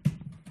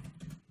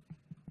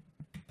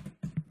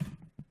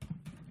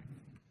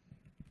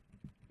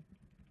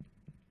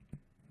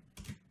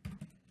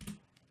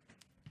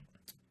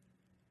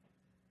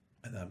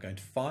 And then I'm going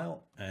to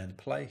File and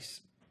Place,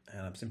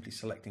 and I'm simply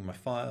selecting my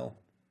file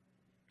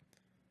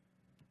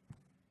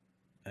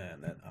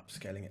and then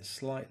upscaling it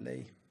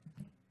slightly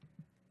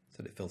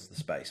so that it fills the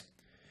space.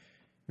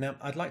 Now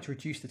I'd like to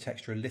reduce the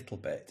texture a little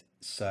bit,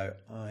 so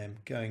I'm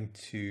going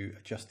to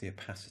adjust the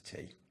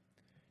opacity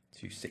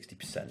to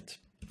 60%.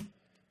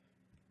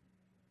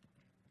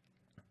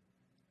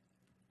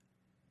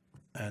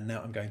 And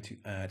now I'm going to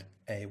add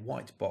a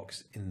white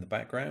box in the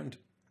background,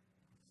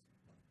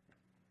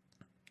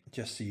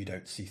 just so you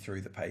don't see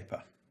through the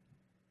paper.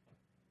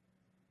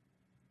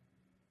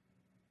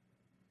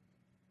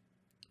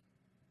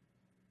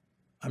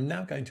 I'm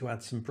now going to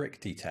add some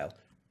brick detail,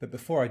 but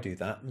before I do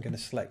that, I'm going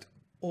to select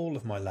all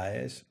of my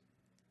layers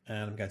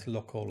and I'm going to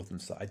lock all of them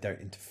so I don't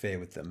interfere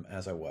with them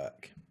as I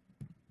work.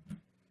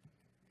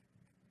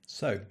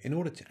 So in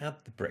order to add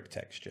the brick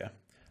texture,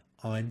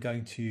 I'm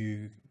going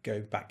to go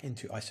back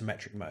into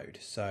isometric mode.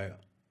 So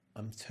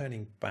I'm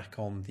turning back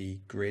on the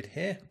grid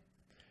here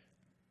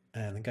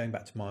and then going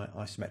back to my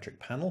isometric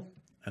panel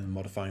and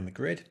modifying the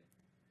grid,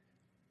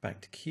 back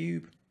to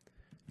cube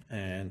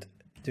and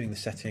doing the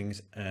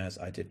settings as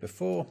I did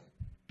before.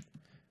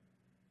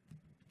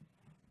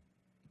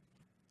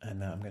 And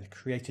now I'm going to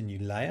create a new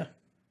layer.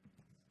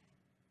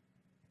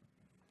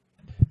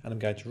 and I'm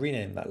going to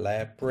rename that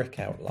layer Brick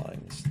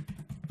Outlines.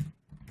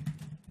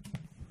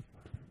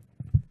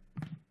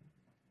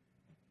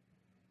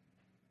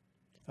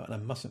 Oh, and I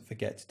mustn't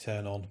forget to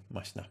turn on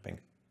my snapping.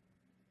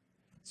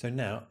 So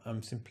now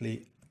I'm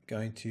simply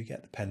going to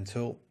get the pen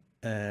tool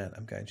and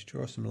I'm going to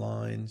draw some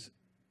lines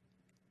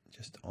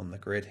just on the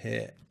grid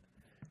here,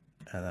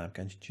 and I'm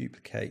going to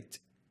duplicate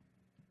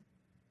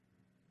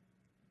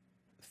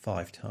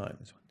 5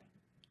 times.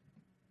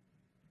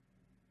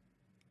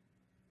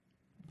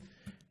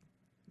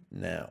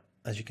 Now,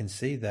 as you can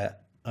see, they're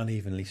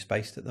unevenly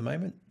spaced at the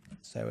moment.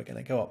 So we're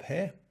going to go up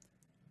here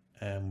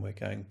and we're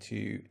going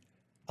to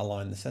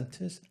align the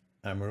centers,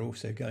 and we're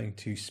also going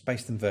to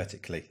space them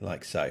vertically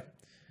like so.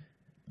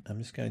 I'm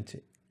just going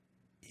to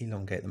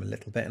elongate them a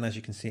little bit, and as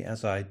you can see,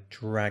 as I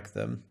drag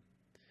them,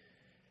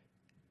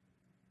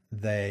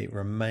 they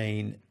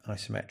remain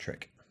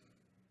isometric.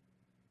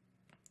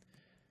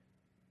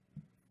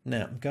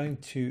 Now I'm going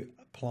to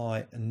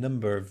apply a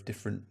number of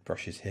different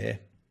brushes here,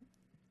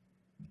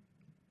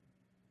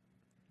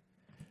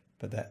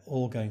 but they're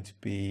all going to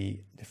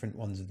be different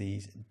ones of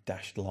these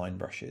dashed line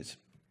brushes.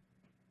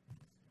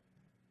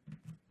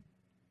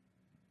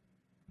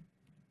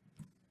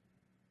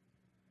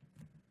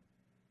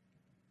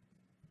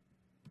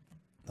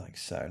 Like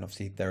so, and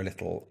obviously they're a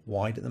little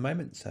wide at the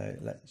moment, so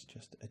let's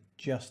just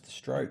adjust the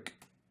stroke.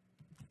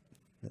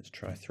 Let's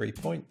try 3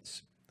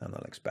 points, and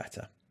that looks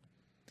better.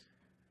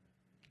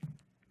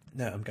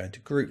 Now I'm going to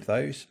group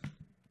those,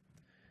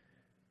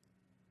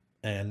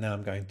 and now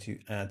I'm going to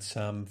add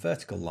some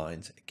vertical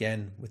lines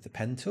again with the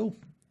pen tool,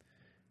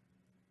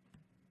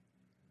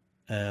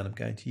 and I'm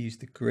going to use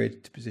the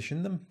grid to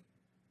position them.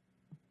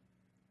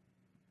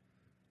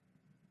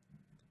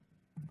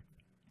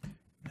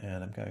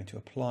 And I'm going to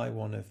apply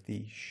one of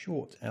the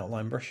short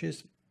outline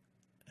brushes,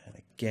 and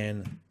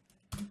again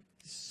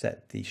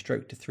set the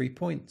stroke to 3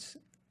 points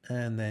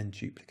and then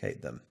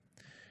duplicate them.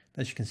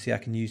 As you can see, I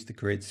can use the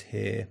grids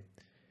here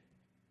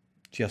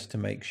just to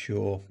make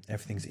sure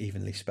everything's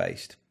evenly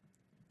spaced.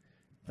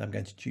 I'm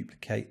going to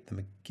duplicate them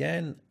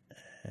again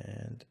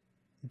and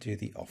do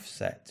the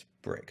offset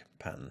brick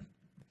pattern.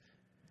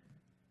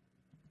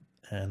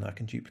 And I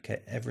can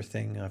duplicate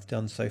everything I've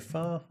done so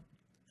far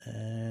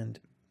and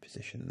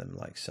position them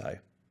like so.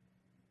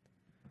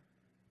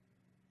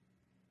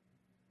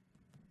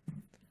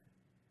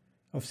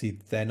 Obviously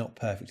they're not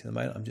perfect at the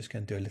moment. I'm just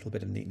going to do a little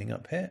bit of neatening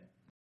up here.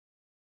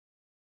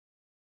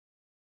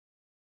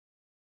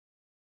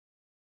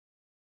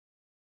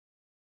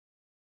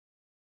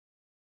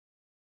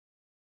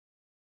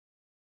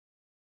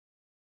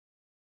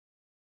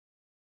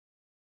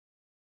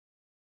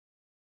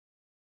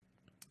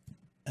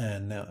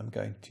 And now I'm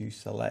going to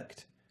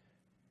select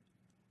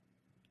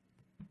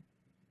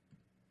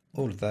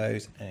all of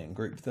those and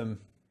group them,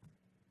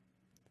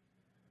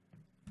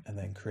 and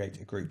then create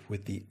a group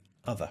with the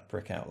other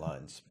brick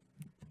outlines.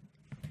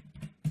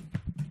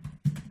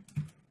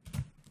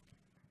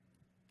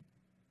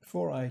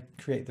 Before I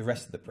create the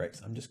rest of the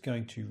bricks, I'm just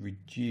going to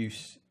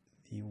reduce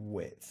the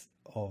width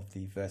of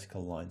the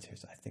vertical lines here,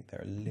 so I think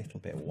they're a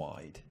little bit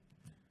wide.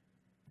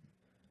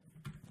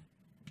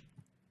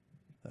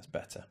 That's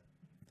better.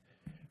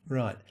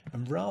 Right,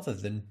 and rather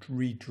than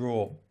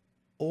redraw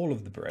all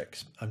of the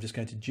bricks, I'm just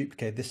going to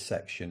duplicate this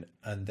section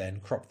and then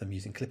crop them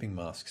using clipping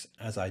masks,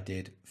 as I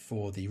did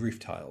for the roof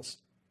tiles.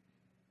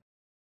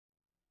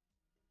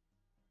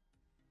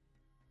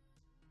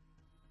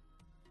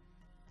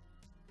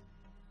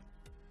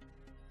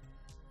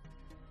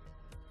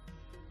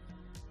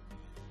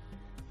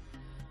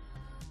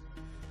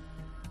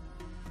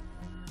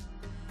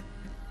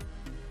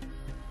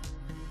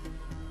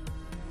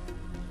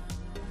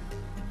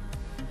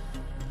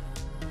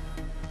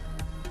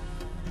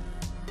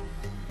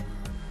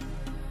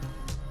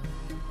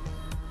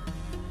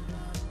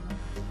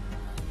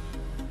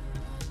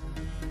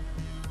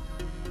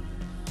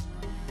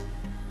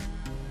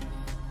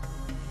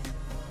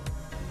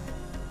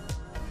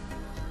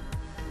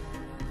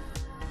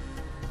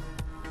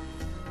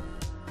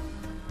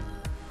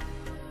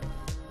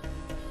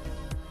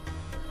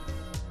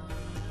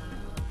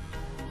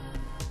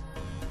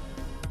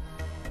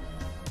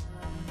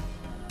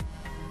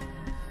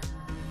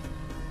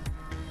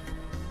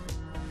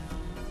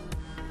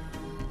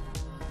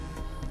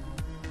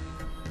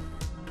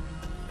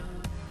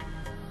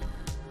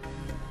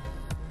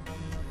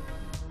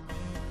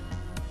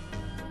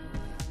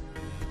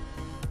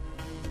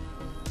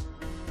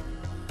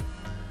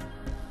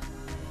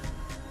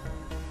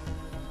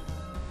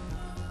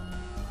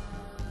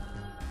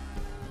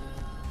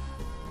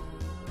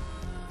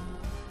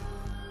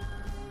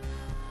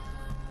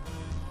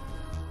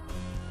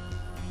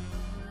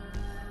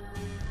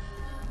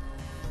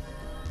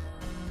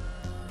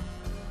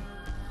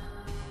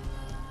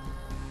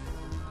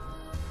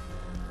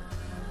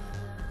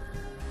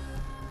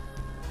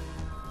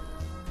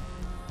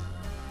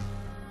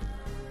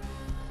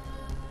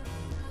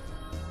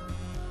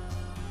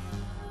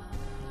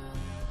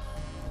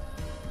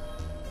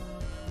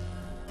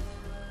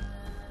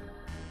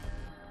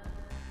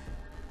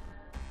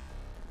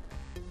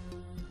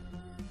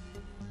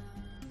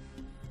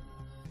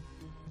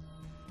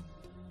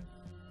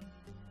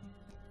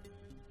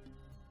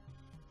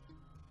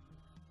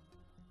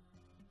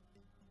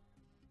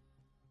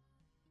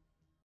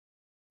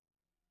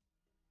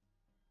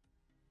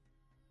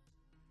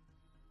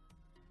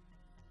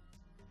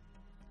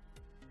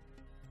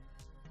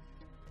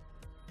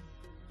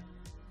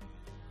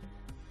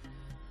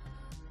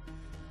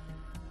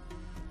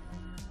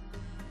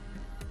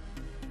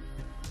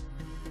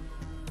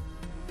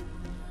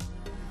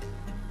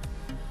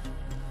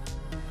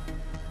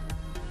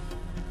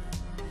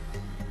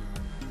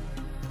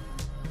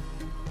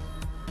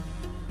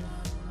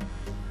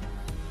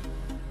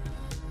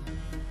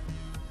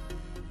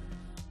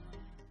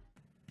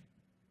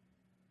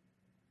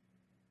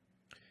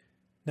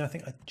 Now I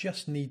think I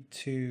just need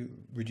to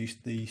reduce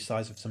the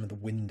size of some of the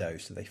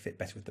windows so they fit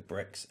better with the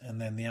bricks, and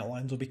then the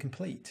outlines will be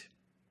complete.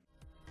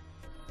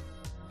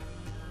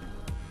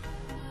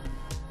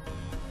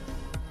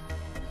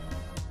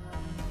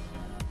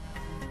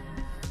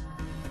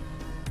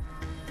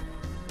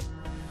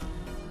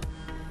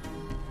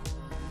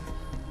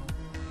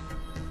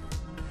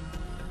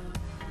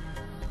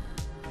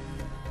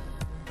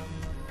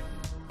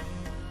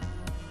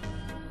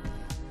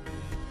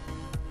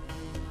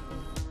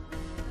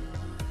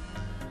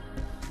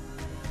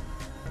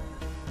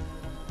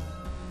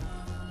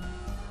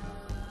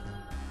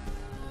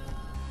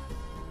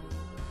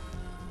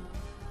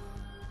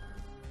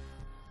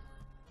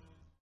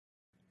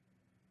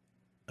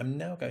 I'm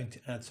now going to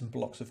add some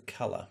blocks of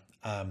colour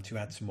to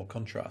add some more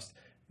contrast.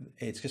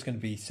 It's just going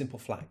to be simple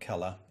flat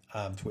colour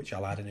to which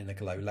I'll add an inner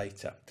glow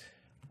later.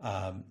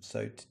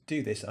 So to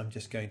do this, I'm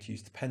just going to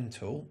use the pen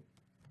tool,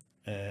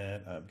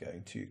 and I'm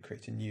going to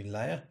create a new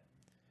layer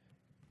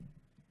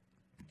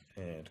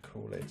and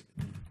call it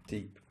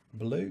deep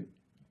blue.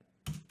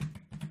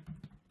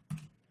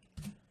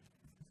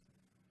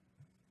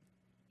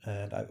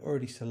 And I've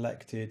already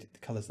selected the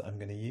colours that I'm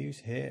going to use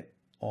here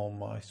on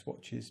my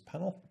swatches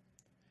panel.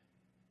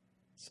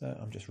 So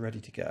I'm just ready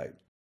to go.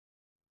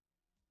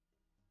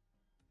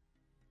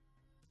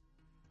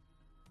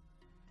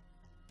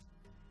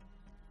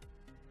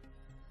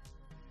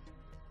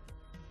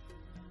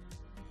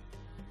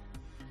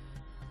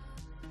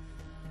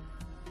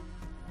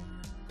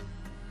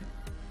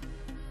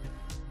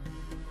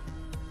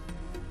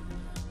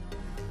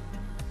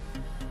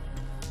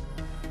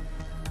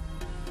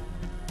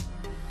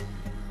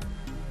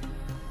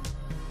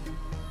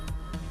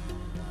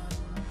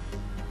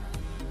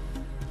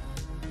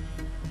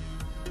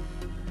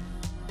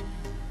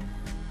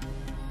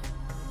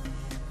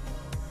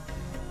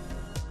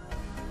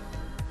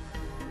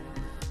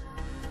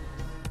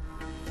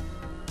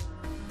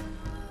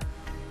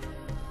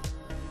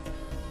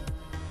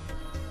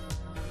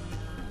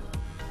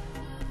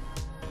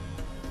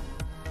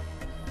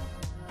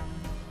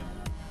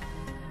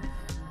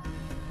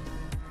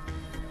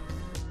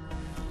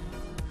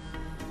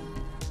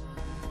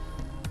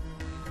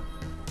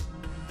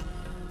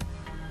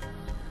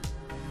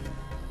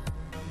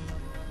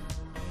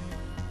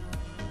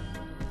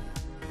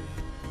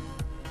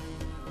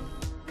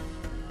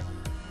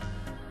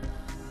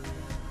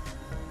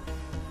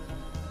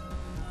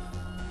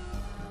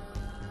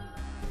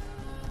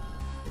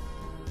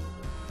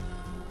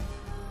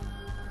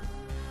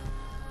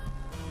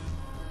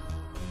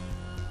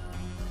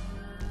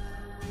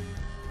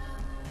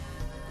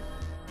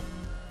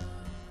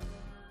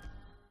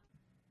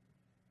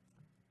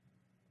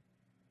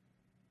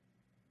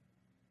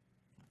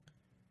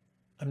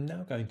 I'm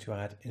now going to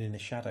add an inner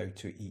shadow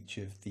to each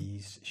of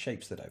these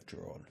shapes that I've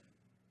drawn.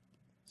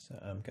 So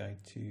I'm going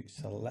to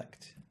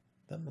select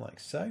them like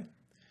so. I'm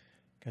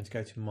going to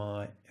go to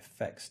my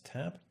Effects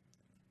tab,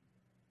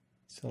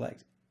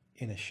 select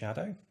Inner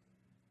Shadow,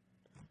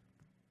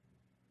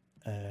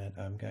 and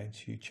I'm going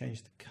to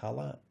change the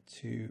colour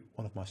to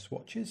one of my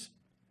swatches.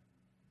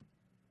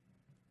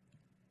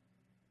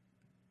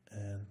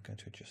 And I'm going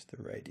to adjust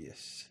the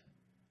radius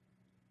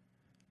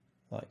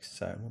like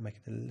so, and we'll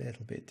make it a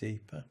little bit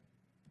deeper.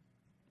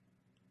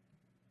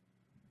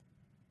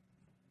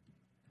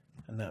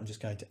 And now I'm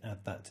just going to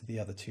add that to the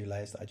other two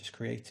layers that I just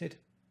created.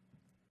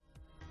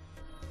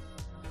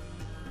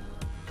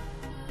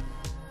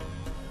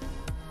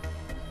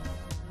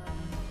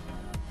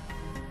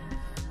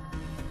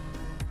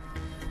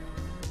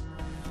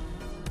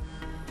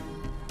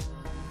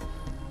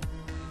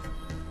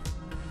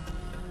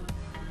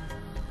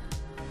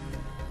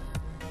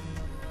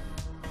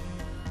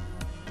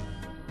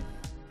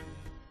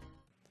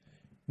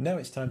 Now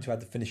it's time to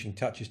add the finishing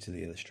touches to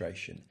the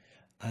illustration.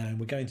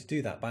 And we're going to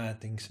do that by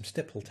adding some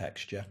stipple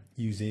texture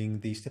using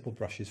the stipple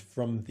brushes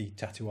from the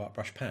Tattoo Art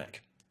brush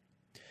pack.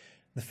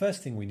 The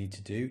first thing we need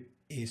to do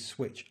is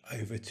switch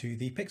over to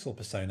the pixel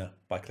persona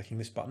by clicking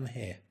this button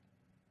here.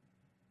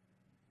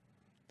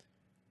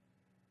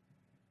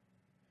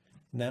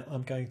 Now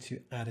I'm going to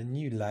add a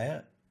new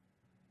layer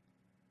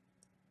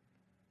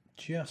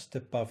just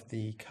above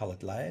the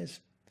coloured layers,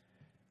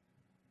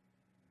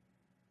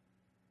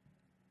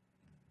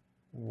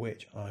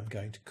 which I'm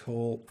going to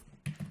call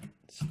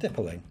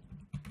stippling.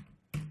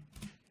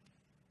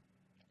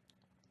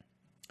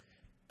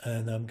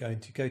 And I'm going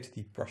to go to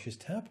the brushes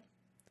tab,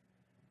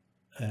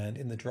 and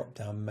in the drop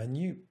down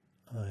menu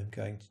I'm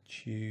going to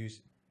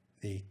choose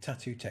the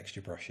tattoo texture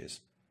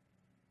brushes.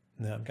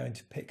 Now I'm going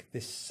to pick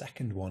this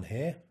second one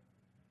here,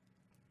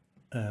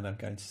 and I'm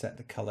going to set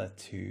the colour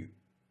to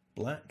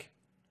black.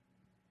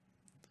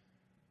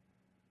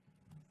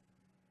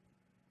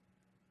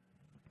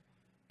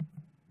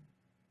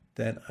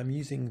 Then I'm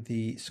using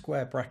the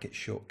square bracket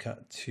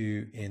shortcut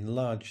to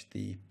enlarge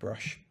the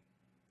brush,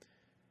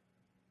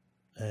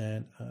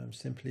 and I'm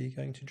simply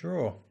going to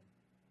draw.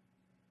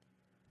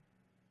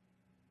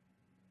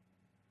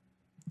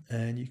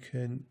 And you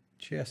can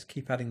just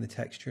keep adding the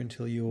texture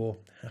until you're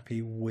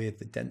happy with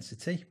the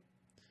density.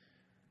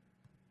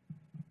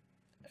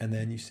 and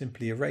then you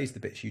simply erase the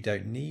bits you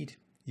don't need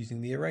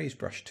using the erase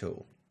brush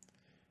tool.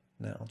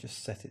 Now I'll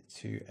just set it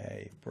to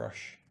a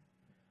brush,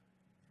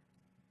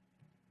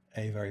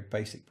 a very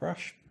basic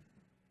brush,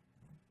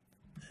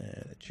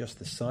 and adjust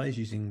the size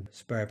using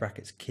square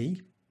brackets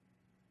key.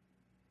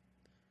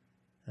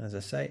 And as I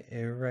say,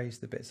 erase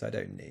the bits I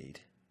don't need.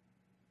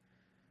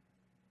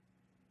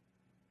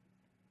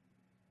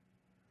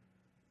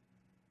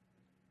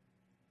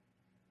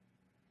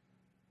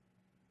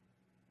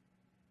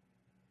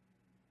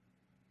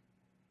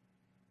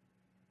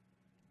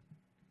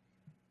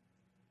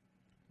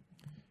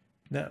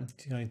 Now I'm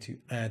going to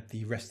add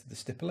the rest of the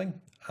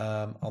stippling.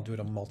 I'll do it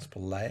on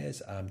multiple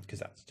layers because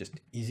that's just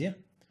easier.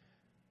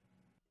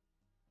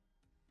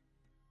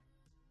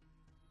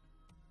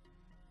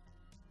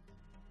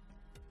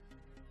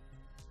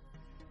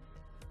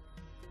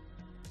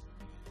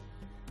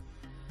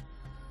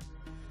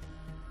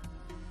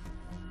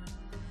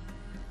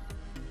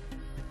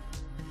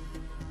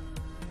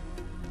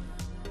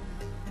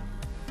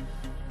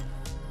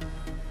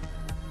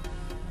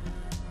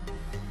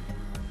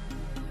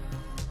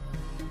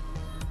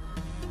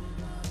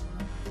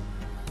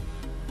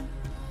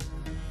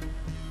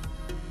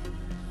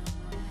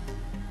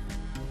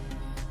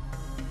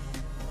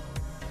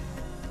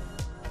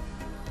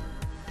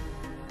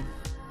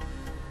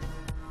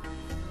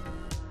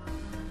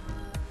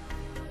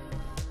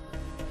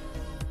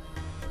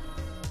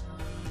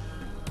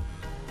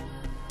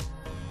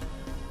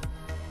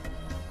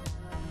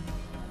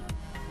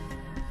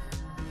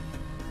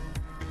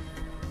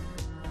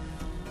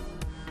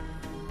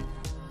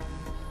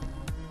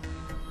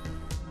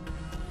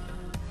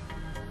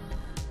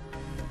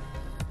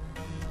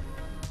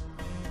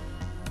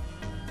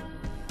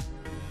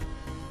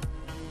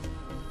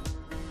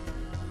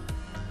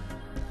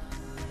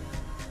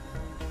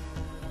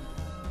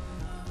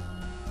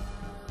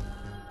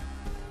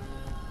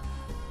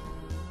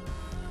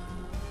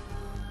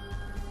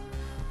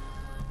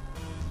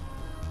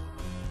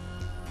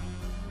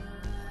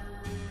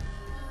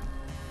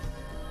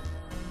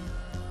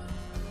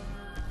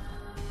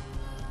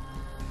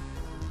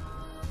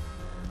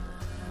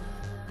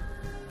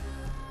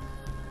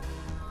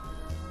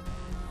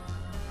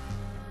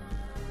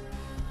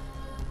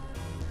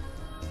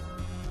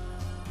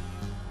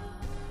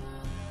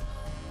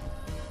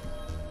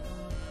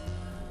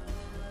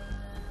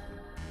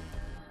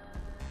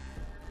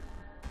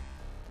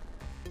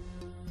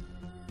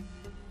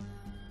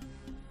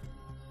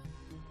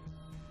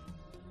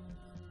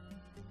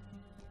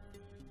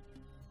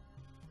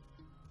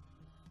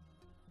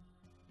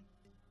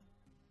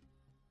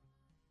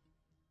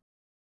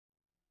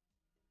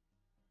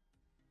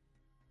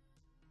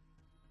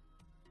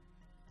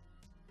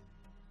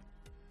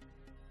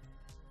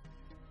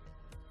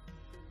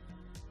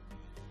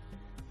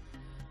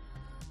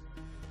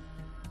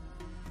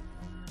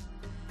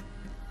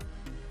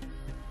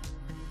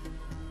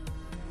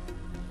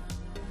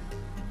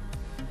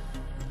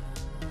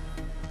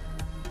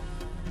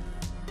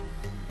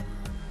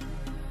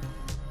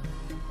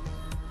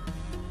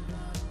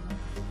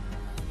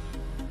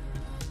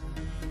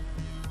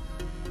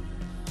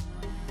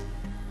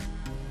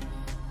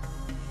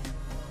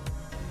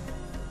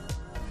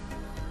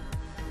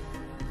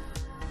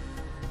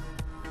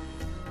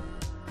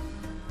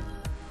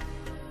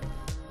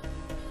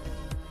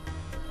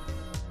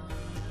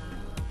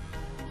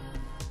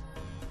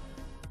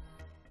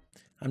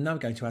 I'm now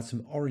going to add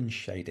some orange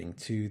shading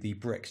to the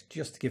bricks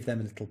just to give them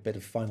a little bit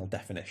of final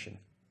definition.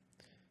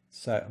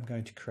 So I'm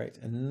going to create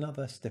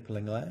another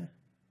stippling layer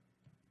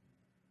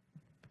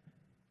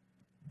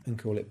and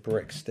call it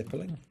brick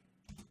stippling.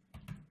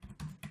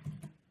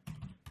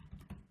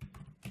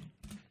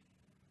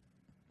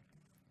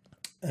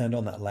 And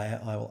on that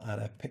layer, I will add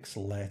a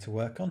pixel layer to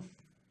work on.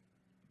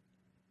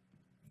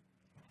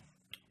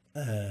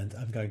 And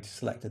I'm going to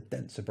select a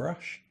denser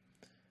brush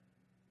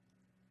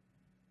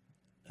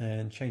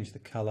and change the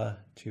color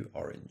to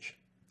orange.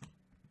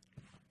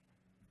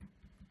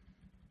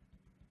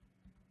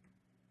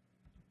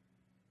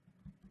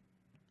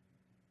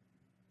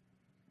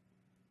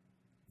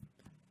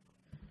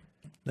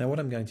 Now what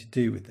I'm going to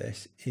do with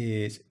this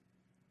is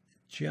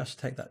just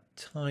take that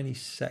tiny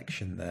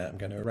section there. I'm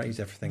going to erase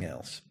everything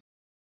else.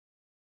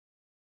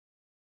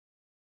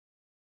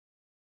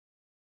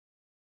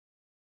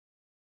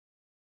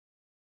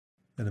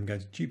 Then I'm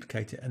going to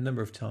duplicate it a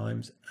number of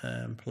times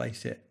and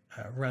place it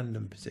at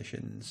random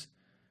positions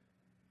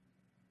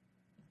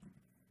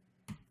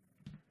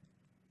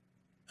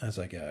as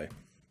I go.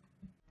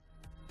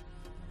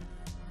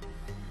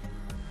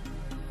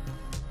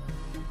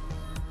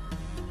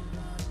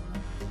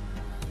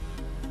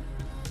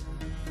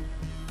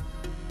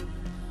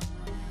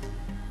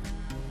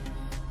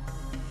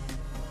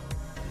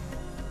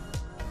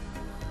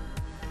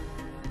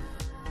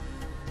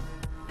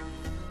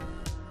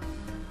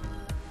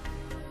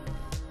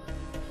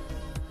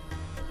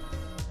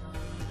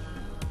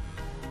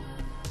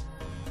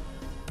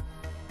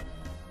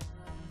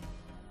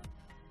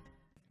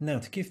 Now,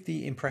 to give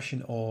the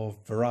impression of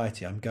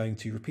variety, I'm going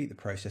to repeat the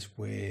process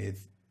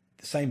with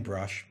the same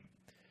brush,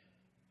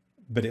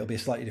 but it'll be a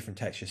slightly different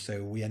texture,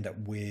 so we end up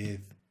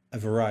with a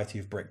variety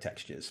of brick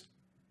textures.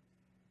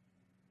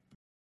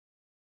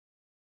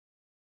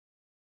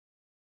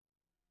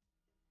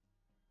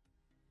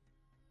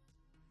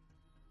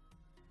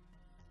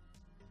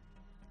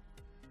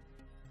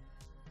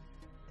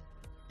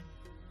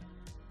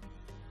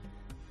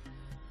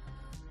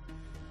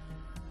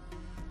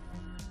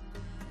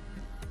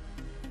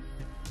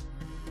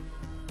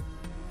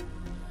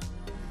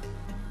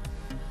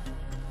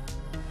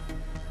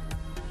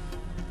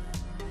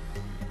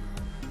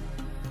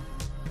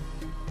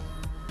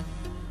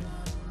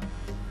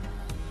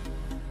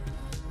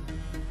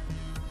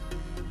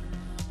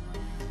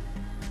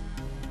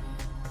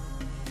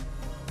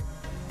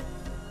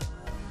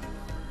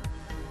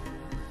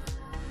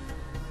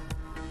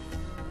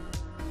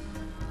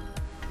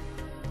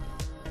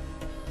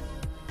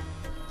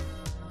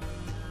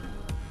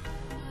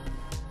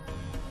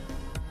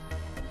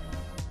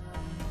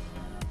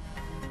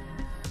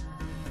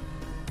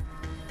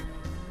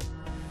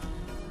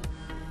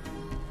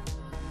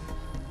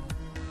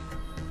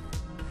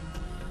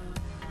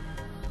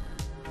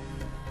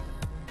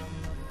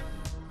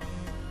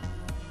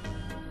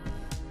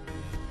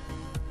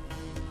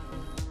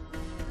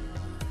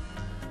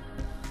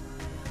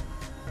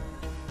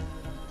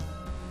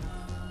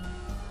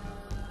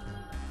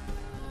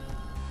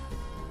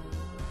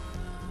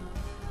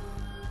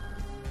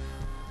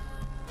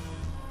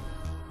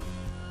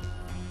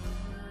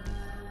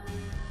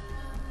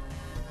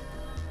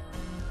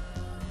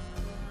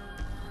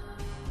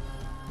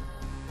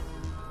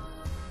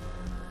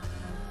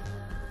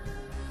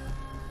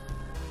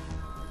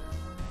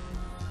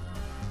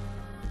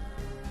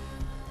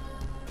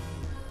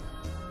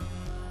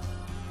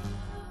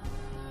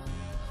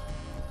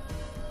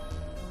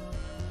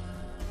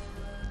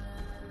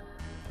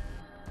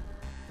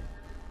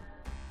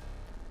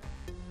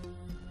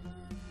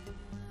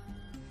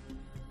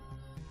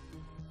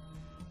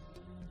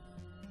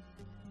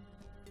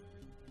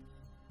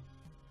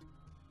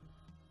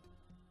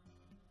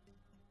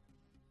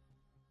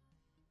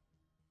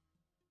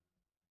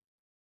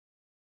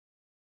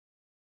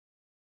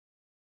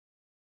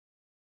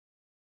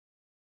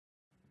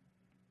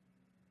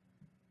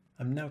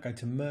 I'm now going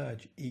to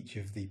merge each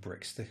of the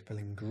brick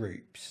stippling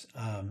groups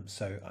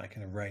so I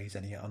can erase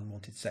any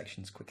unwanted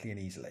sections quickly and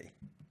easily.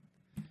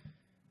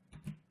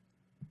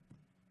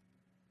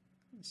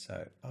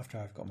 So after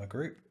I've got my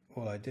group,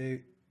 all I do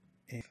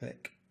is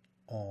click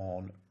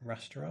on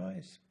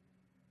rasterize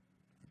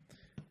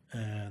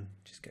and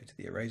just go to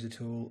the eraser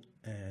tool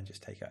and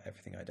just take out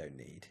everything I don't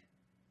need.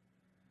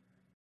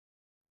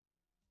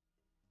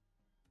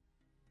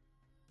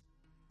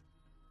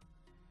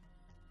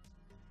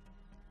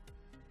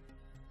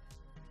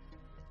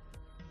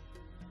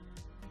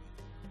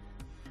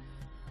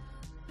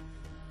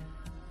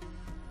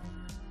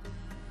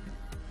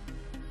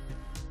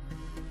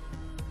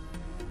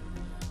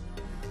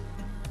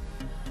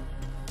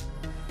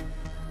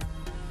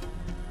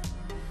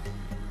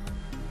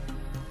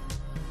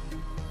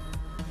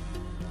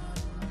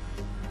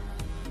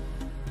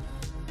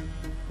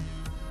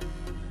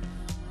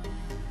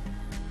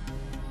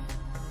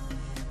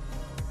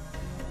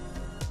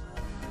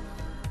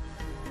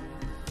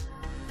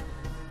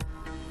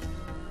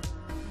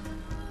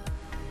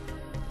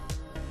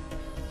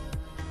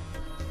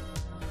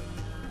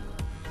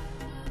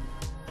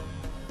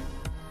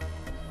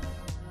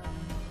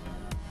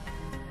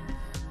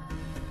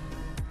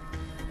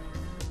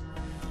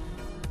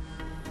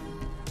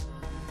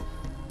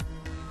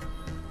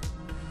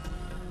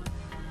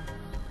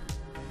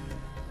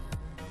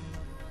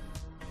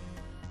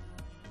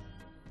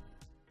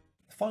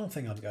 The final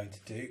thing I'm going to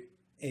do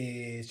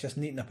is just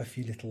neaten up a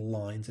few little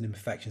lines and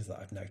imperfections that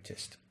I've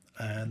noticed,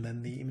 and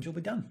then the image will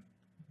be done.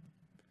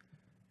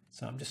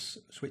 So I'm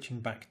just switching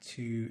back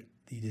to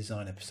the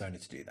designer persona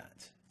to do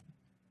that.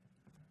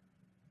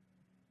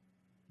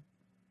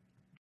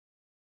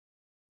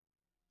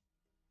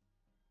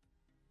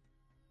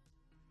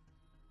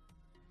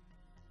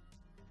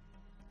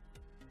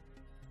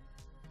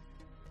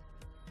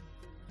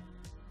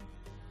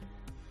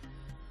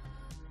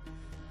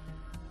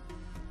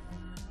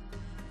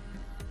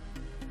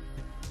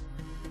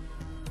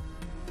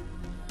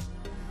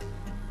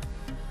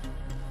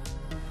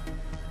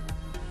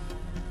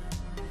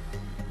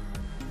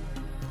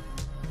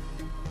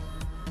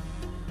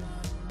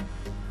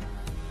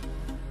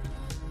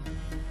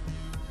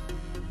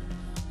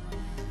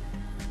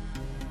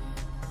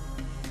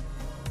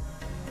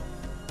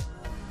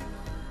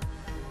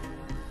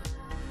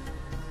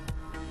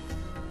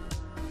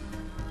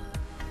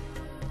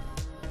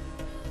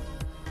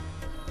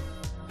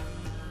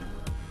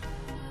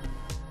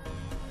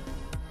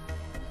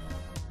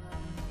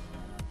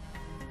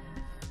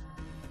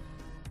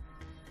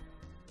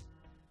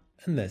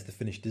 And there's the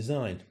finished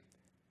design.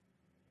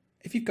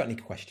 If you've got any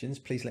questions,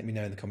 please let me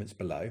know in the comments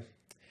below.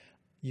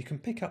 You can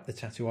pick up the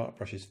tattoo art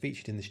brushes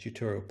featured in this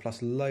tutorial,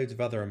 plus loads of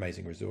other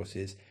amazing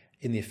resources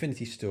in the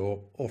Affinity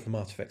store or from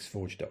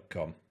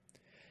artifactsforge.com.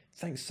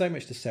 Thanks so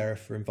much to Sarah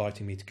for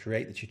inviting me to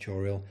create the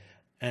tutorial,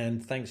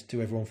 and thanks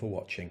to everyone for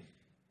watching.